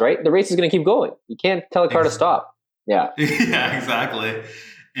pause, right? The race is going to keep going. You can't tell a car to stop. Yeah. Yeah, exactly.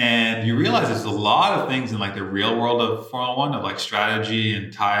 And you realize there's a lot of things in like the real world of Formula One, of like strategy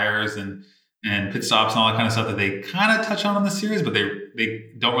and tires and pit stops and all that kind of stuff that they kind of touch on in the series, but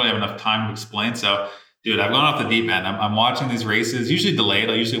they don't really have enough time to explain. So, dude, I've gone off the deep end. I'm watching these races, usually delayed.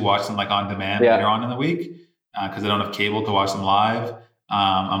 I usually watch them like on demand later on in the week because I don't have cable to watch them live.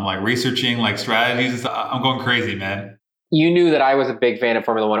 I'm like researching like strategies and stuff. I'm going crazy, man. You knew that I was a big fan of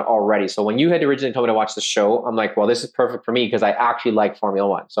Formula One already. So when you had originally told me to watch the show, I'm like, well, this is perfect for me because I actually like Formula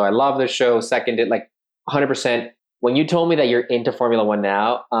One. So I love the show, seconded like 100%. When you told me that you're into Formula One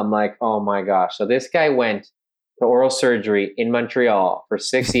now, I'm like, oh my gosh. So this guy went to oral surgery in Montreal for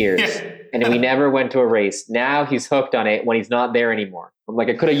 6 years and we never went to a race. Now he's hooked on it when he's not there anymore. I'm like,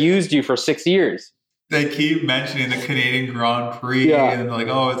 I could have used you for 6 years. They keep mentioning the Canadian Grand Prix and they're like,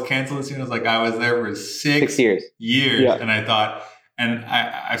 oh, it's canceled this year. I was like, I was there for 6 years. Yeah. And I thought, and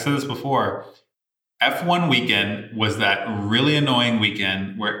I've said this before, F1 weekend was that really annoying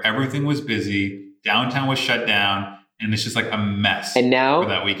weekend where everything was busy, downtown was shut down, and it's just like a mess. And now for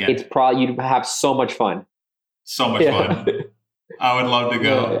that weekend. It's probably, you'd have so much fun. So much fun. I would love to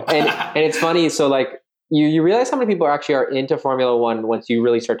go. And it's funny. So like, You realize how many people actually are into Formula One once you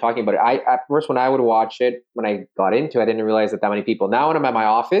really start talking about it. At first, when I would watch it, when I got into it, I didn't realize that many people. Now when I'm at my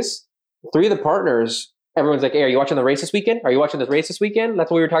office, 3 of the partners, everyone's like, hey, are you watching the race this weekend? Are you watching the race this weekend?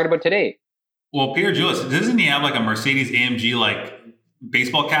 That's what we were talking about today. Well, Pierre Julius, doesn't he have like a Mercedes AMG like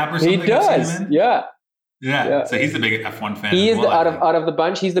baseball cap or something? He does, yeah. So he's the big F1 fan. He is out of the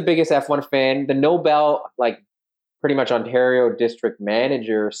bunch. He's the biggest F1 fan. The Nobel, like pretty much Ontario district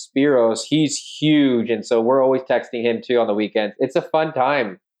manager, Spiros, he's huge. And so we're always texting him too on the weekends. It's a fun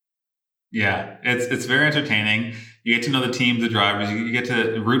time. Yeah, it's very entertaining. You get to know the teams, the drivers. You get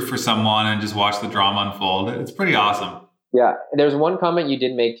to root for someone and just watch the drama unfold. It's pretty awesome. Yeah. There's one comment you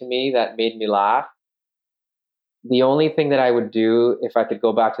did make to me that made me laugh. The only thing that I would do if I could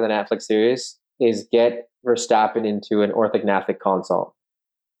go back to the Netflix series is get Verstappen into an orthognathic console.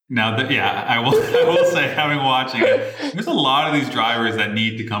 Now, I will say, having watching it, there's a lot of these drivers that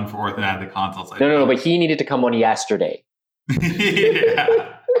need to come for orthognathic consoles. No, but he needed to come on yesterday. Yeah,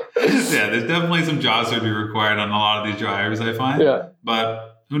 there's definitely some jaw surgery required on a lot of these drivers, I find. Yeah.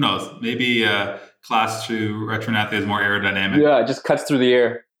 But who knows? Maybe Class 2 Retronath is more aerodynamic. Yeah, it just cuts through the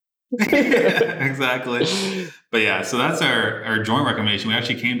air. Exactly. But yeah, so that's our joint recommendation. We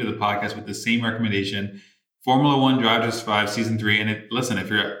actually came to the podcast with the same recommendation. Formula One Drive to Survive Season 3. And listen, if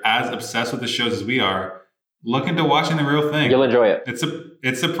you're as obsessed with the shows as we are, look into watching the real thing. You'll enjoy it.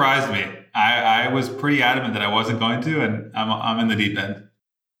 It surprised me. I was pretty adamant that I wasn't going to, and I'm in the deep end.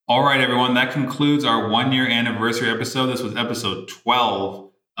 All right, everyone. That concludes our 1-year anniversary episode. This was episode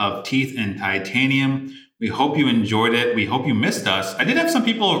 12 of Teeth in Titanium. We hope you enjoyed it. We hope you missed us. I did have some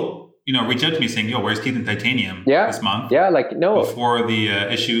people, reach out to me saying, "Yo, where's Teeth in Titanium?" This month. Yeah, no. Before the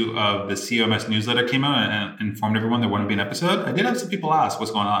issue of the COMS newsletter came out and informed everyone there wouldn't be an episode, I did have some people ask,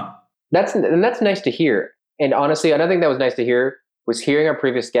 "What's going on?" That's nice to hear. And honestly, another thing that was nice to hear was hearing our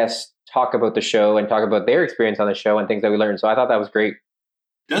previous guests talk about the show and talk about their experience on the show and things that we learned. So I thought that was great.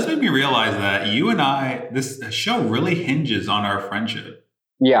 It does make me realize that you and I, this show really hinges on our friendship.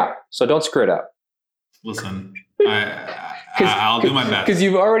 Yeah. So don't screw it up. Listen, I'll do my best. Because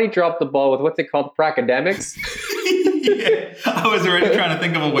you've already dropped the ball with what's it called? Pracademics? Yeah. I was already trying to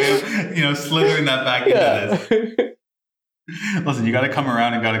think of a way of, slithering that back into this. Listen, you got to come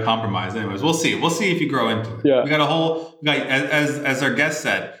around and got to compromise. Anyways, we'll see. We'll see if you grow into it. Yeah. We got as our guest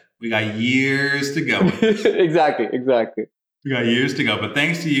said, we got years to go. Exactly. We got years to go. But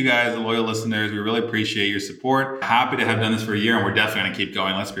thanks to you guys, the loyal listeners. We really appreciate your support. Happy to have done this for a year, and we're definitely going to keep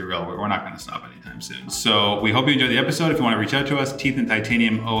going. Let's be real. We're not going to stop anytime soon. So we hope you enjoyed the episode. If you want to reach out to us,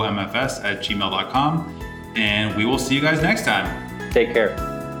 teethintitaniumomfs@gmail.com. And we will see you guys next time. Take care.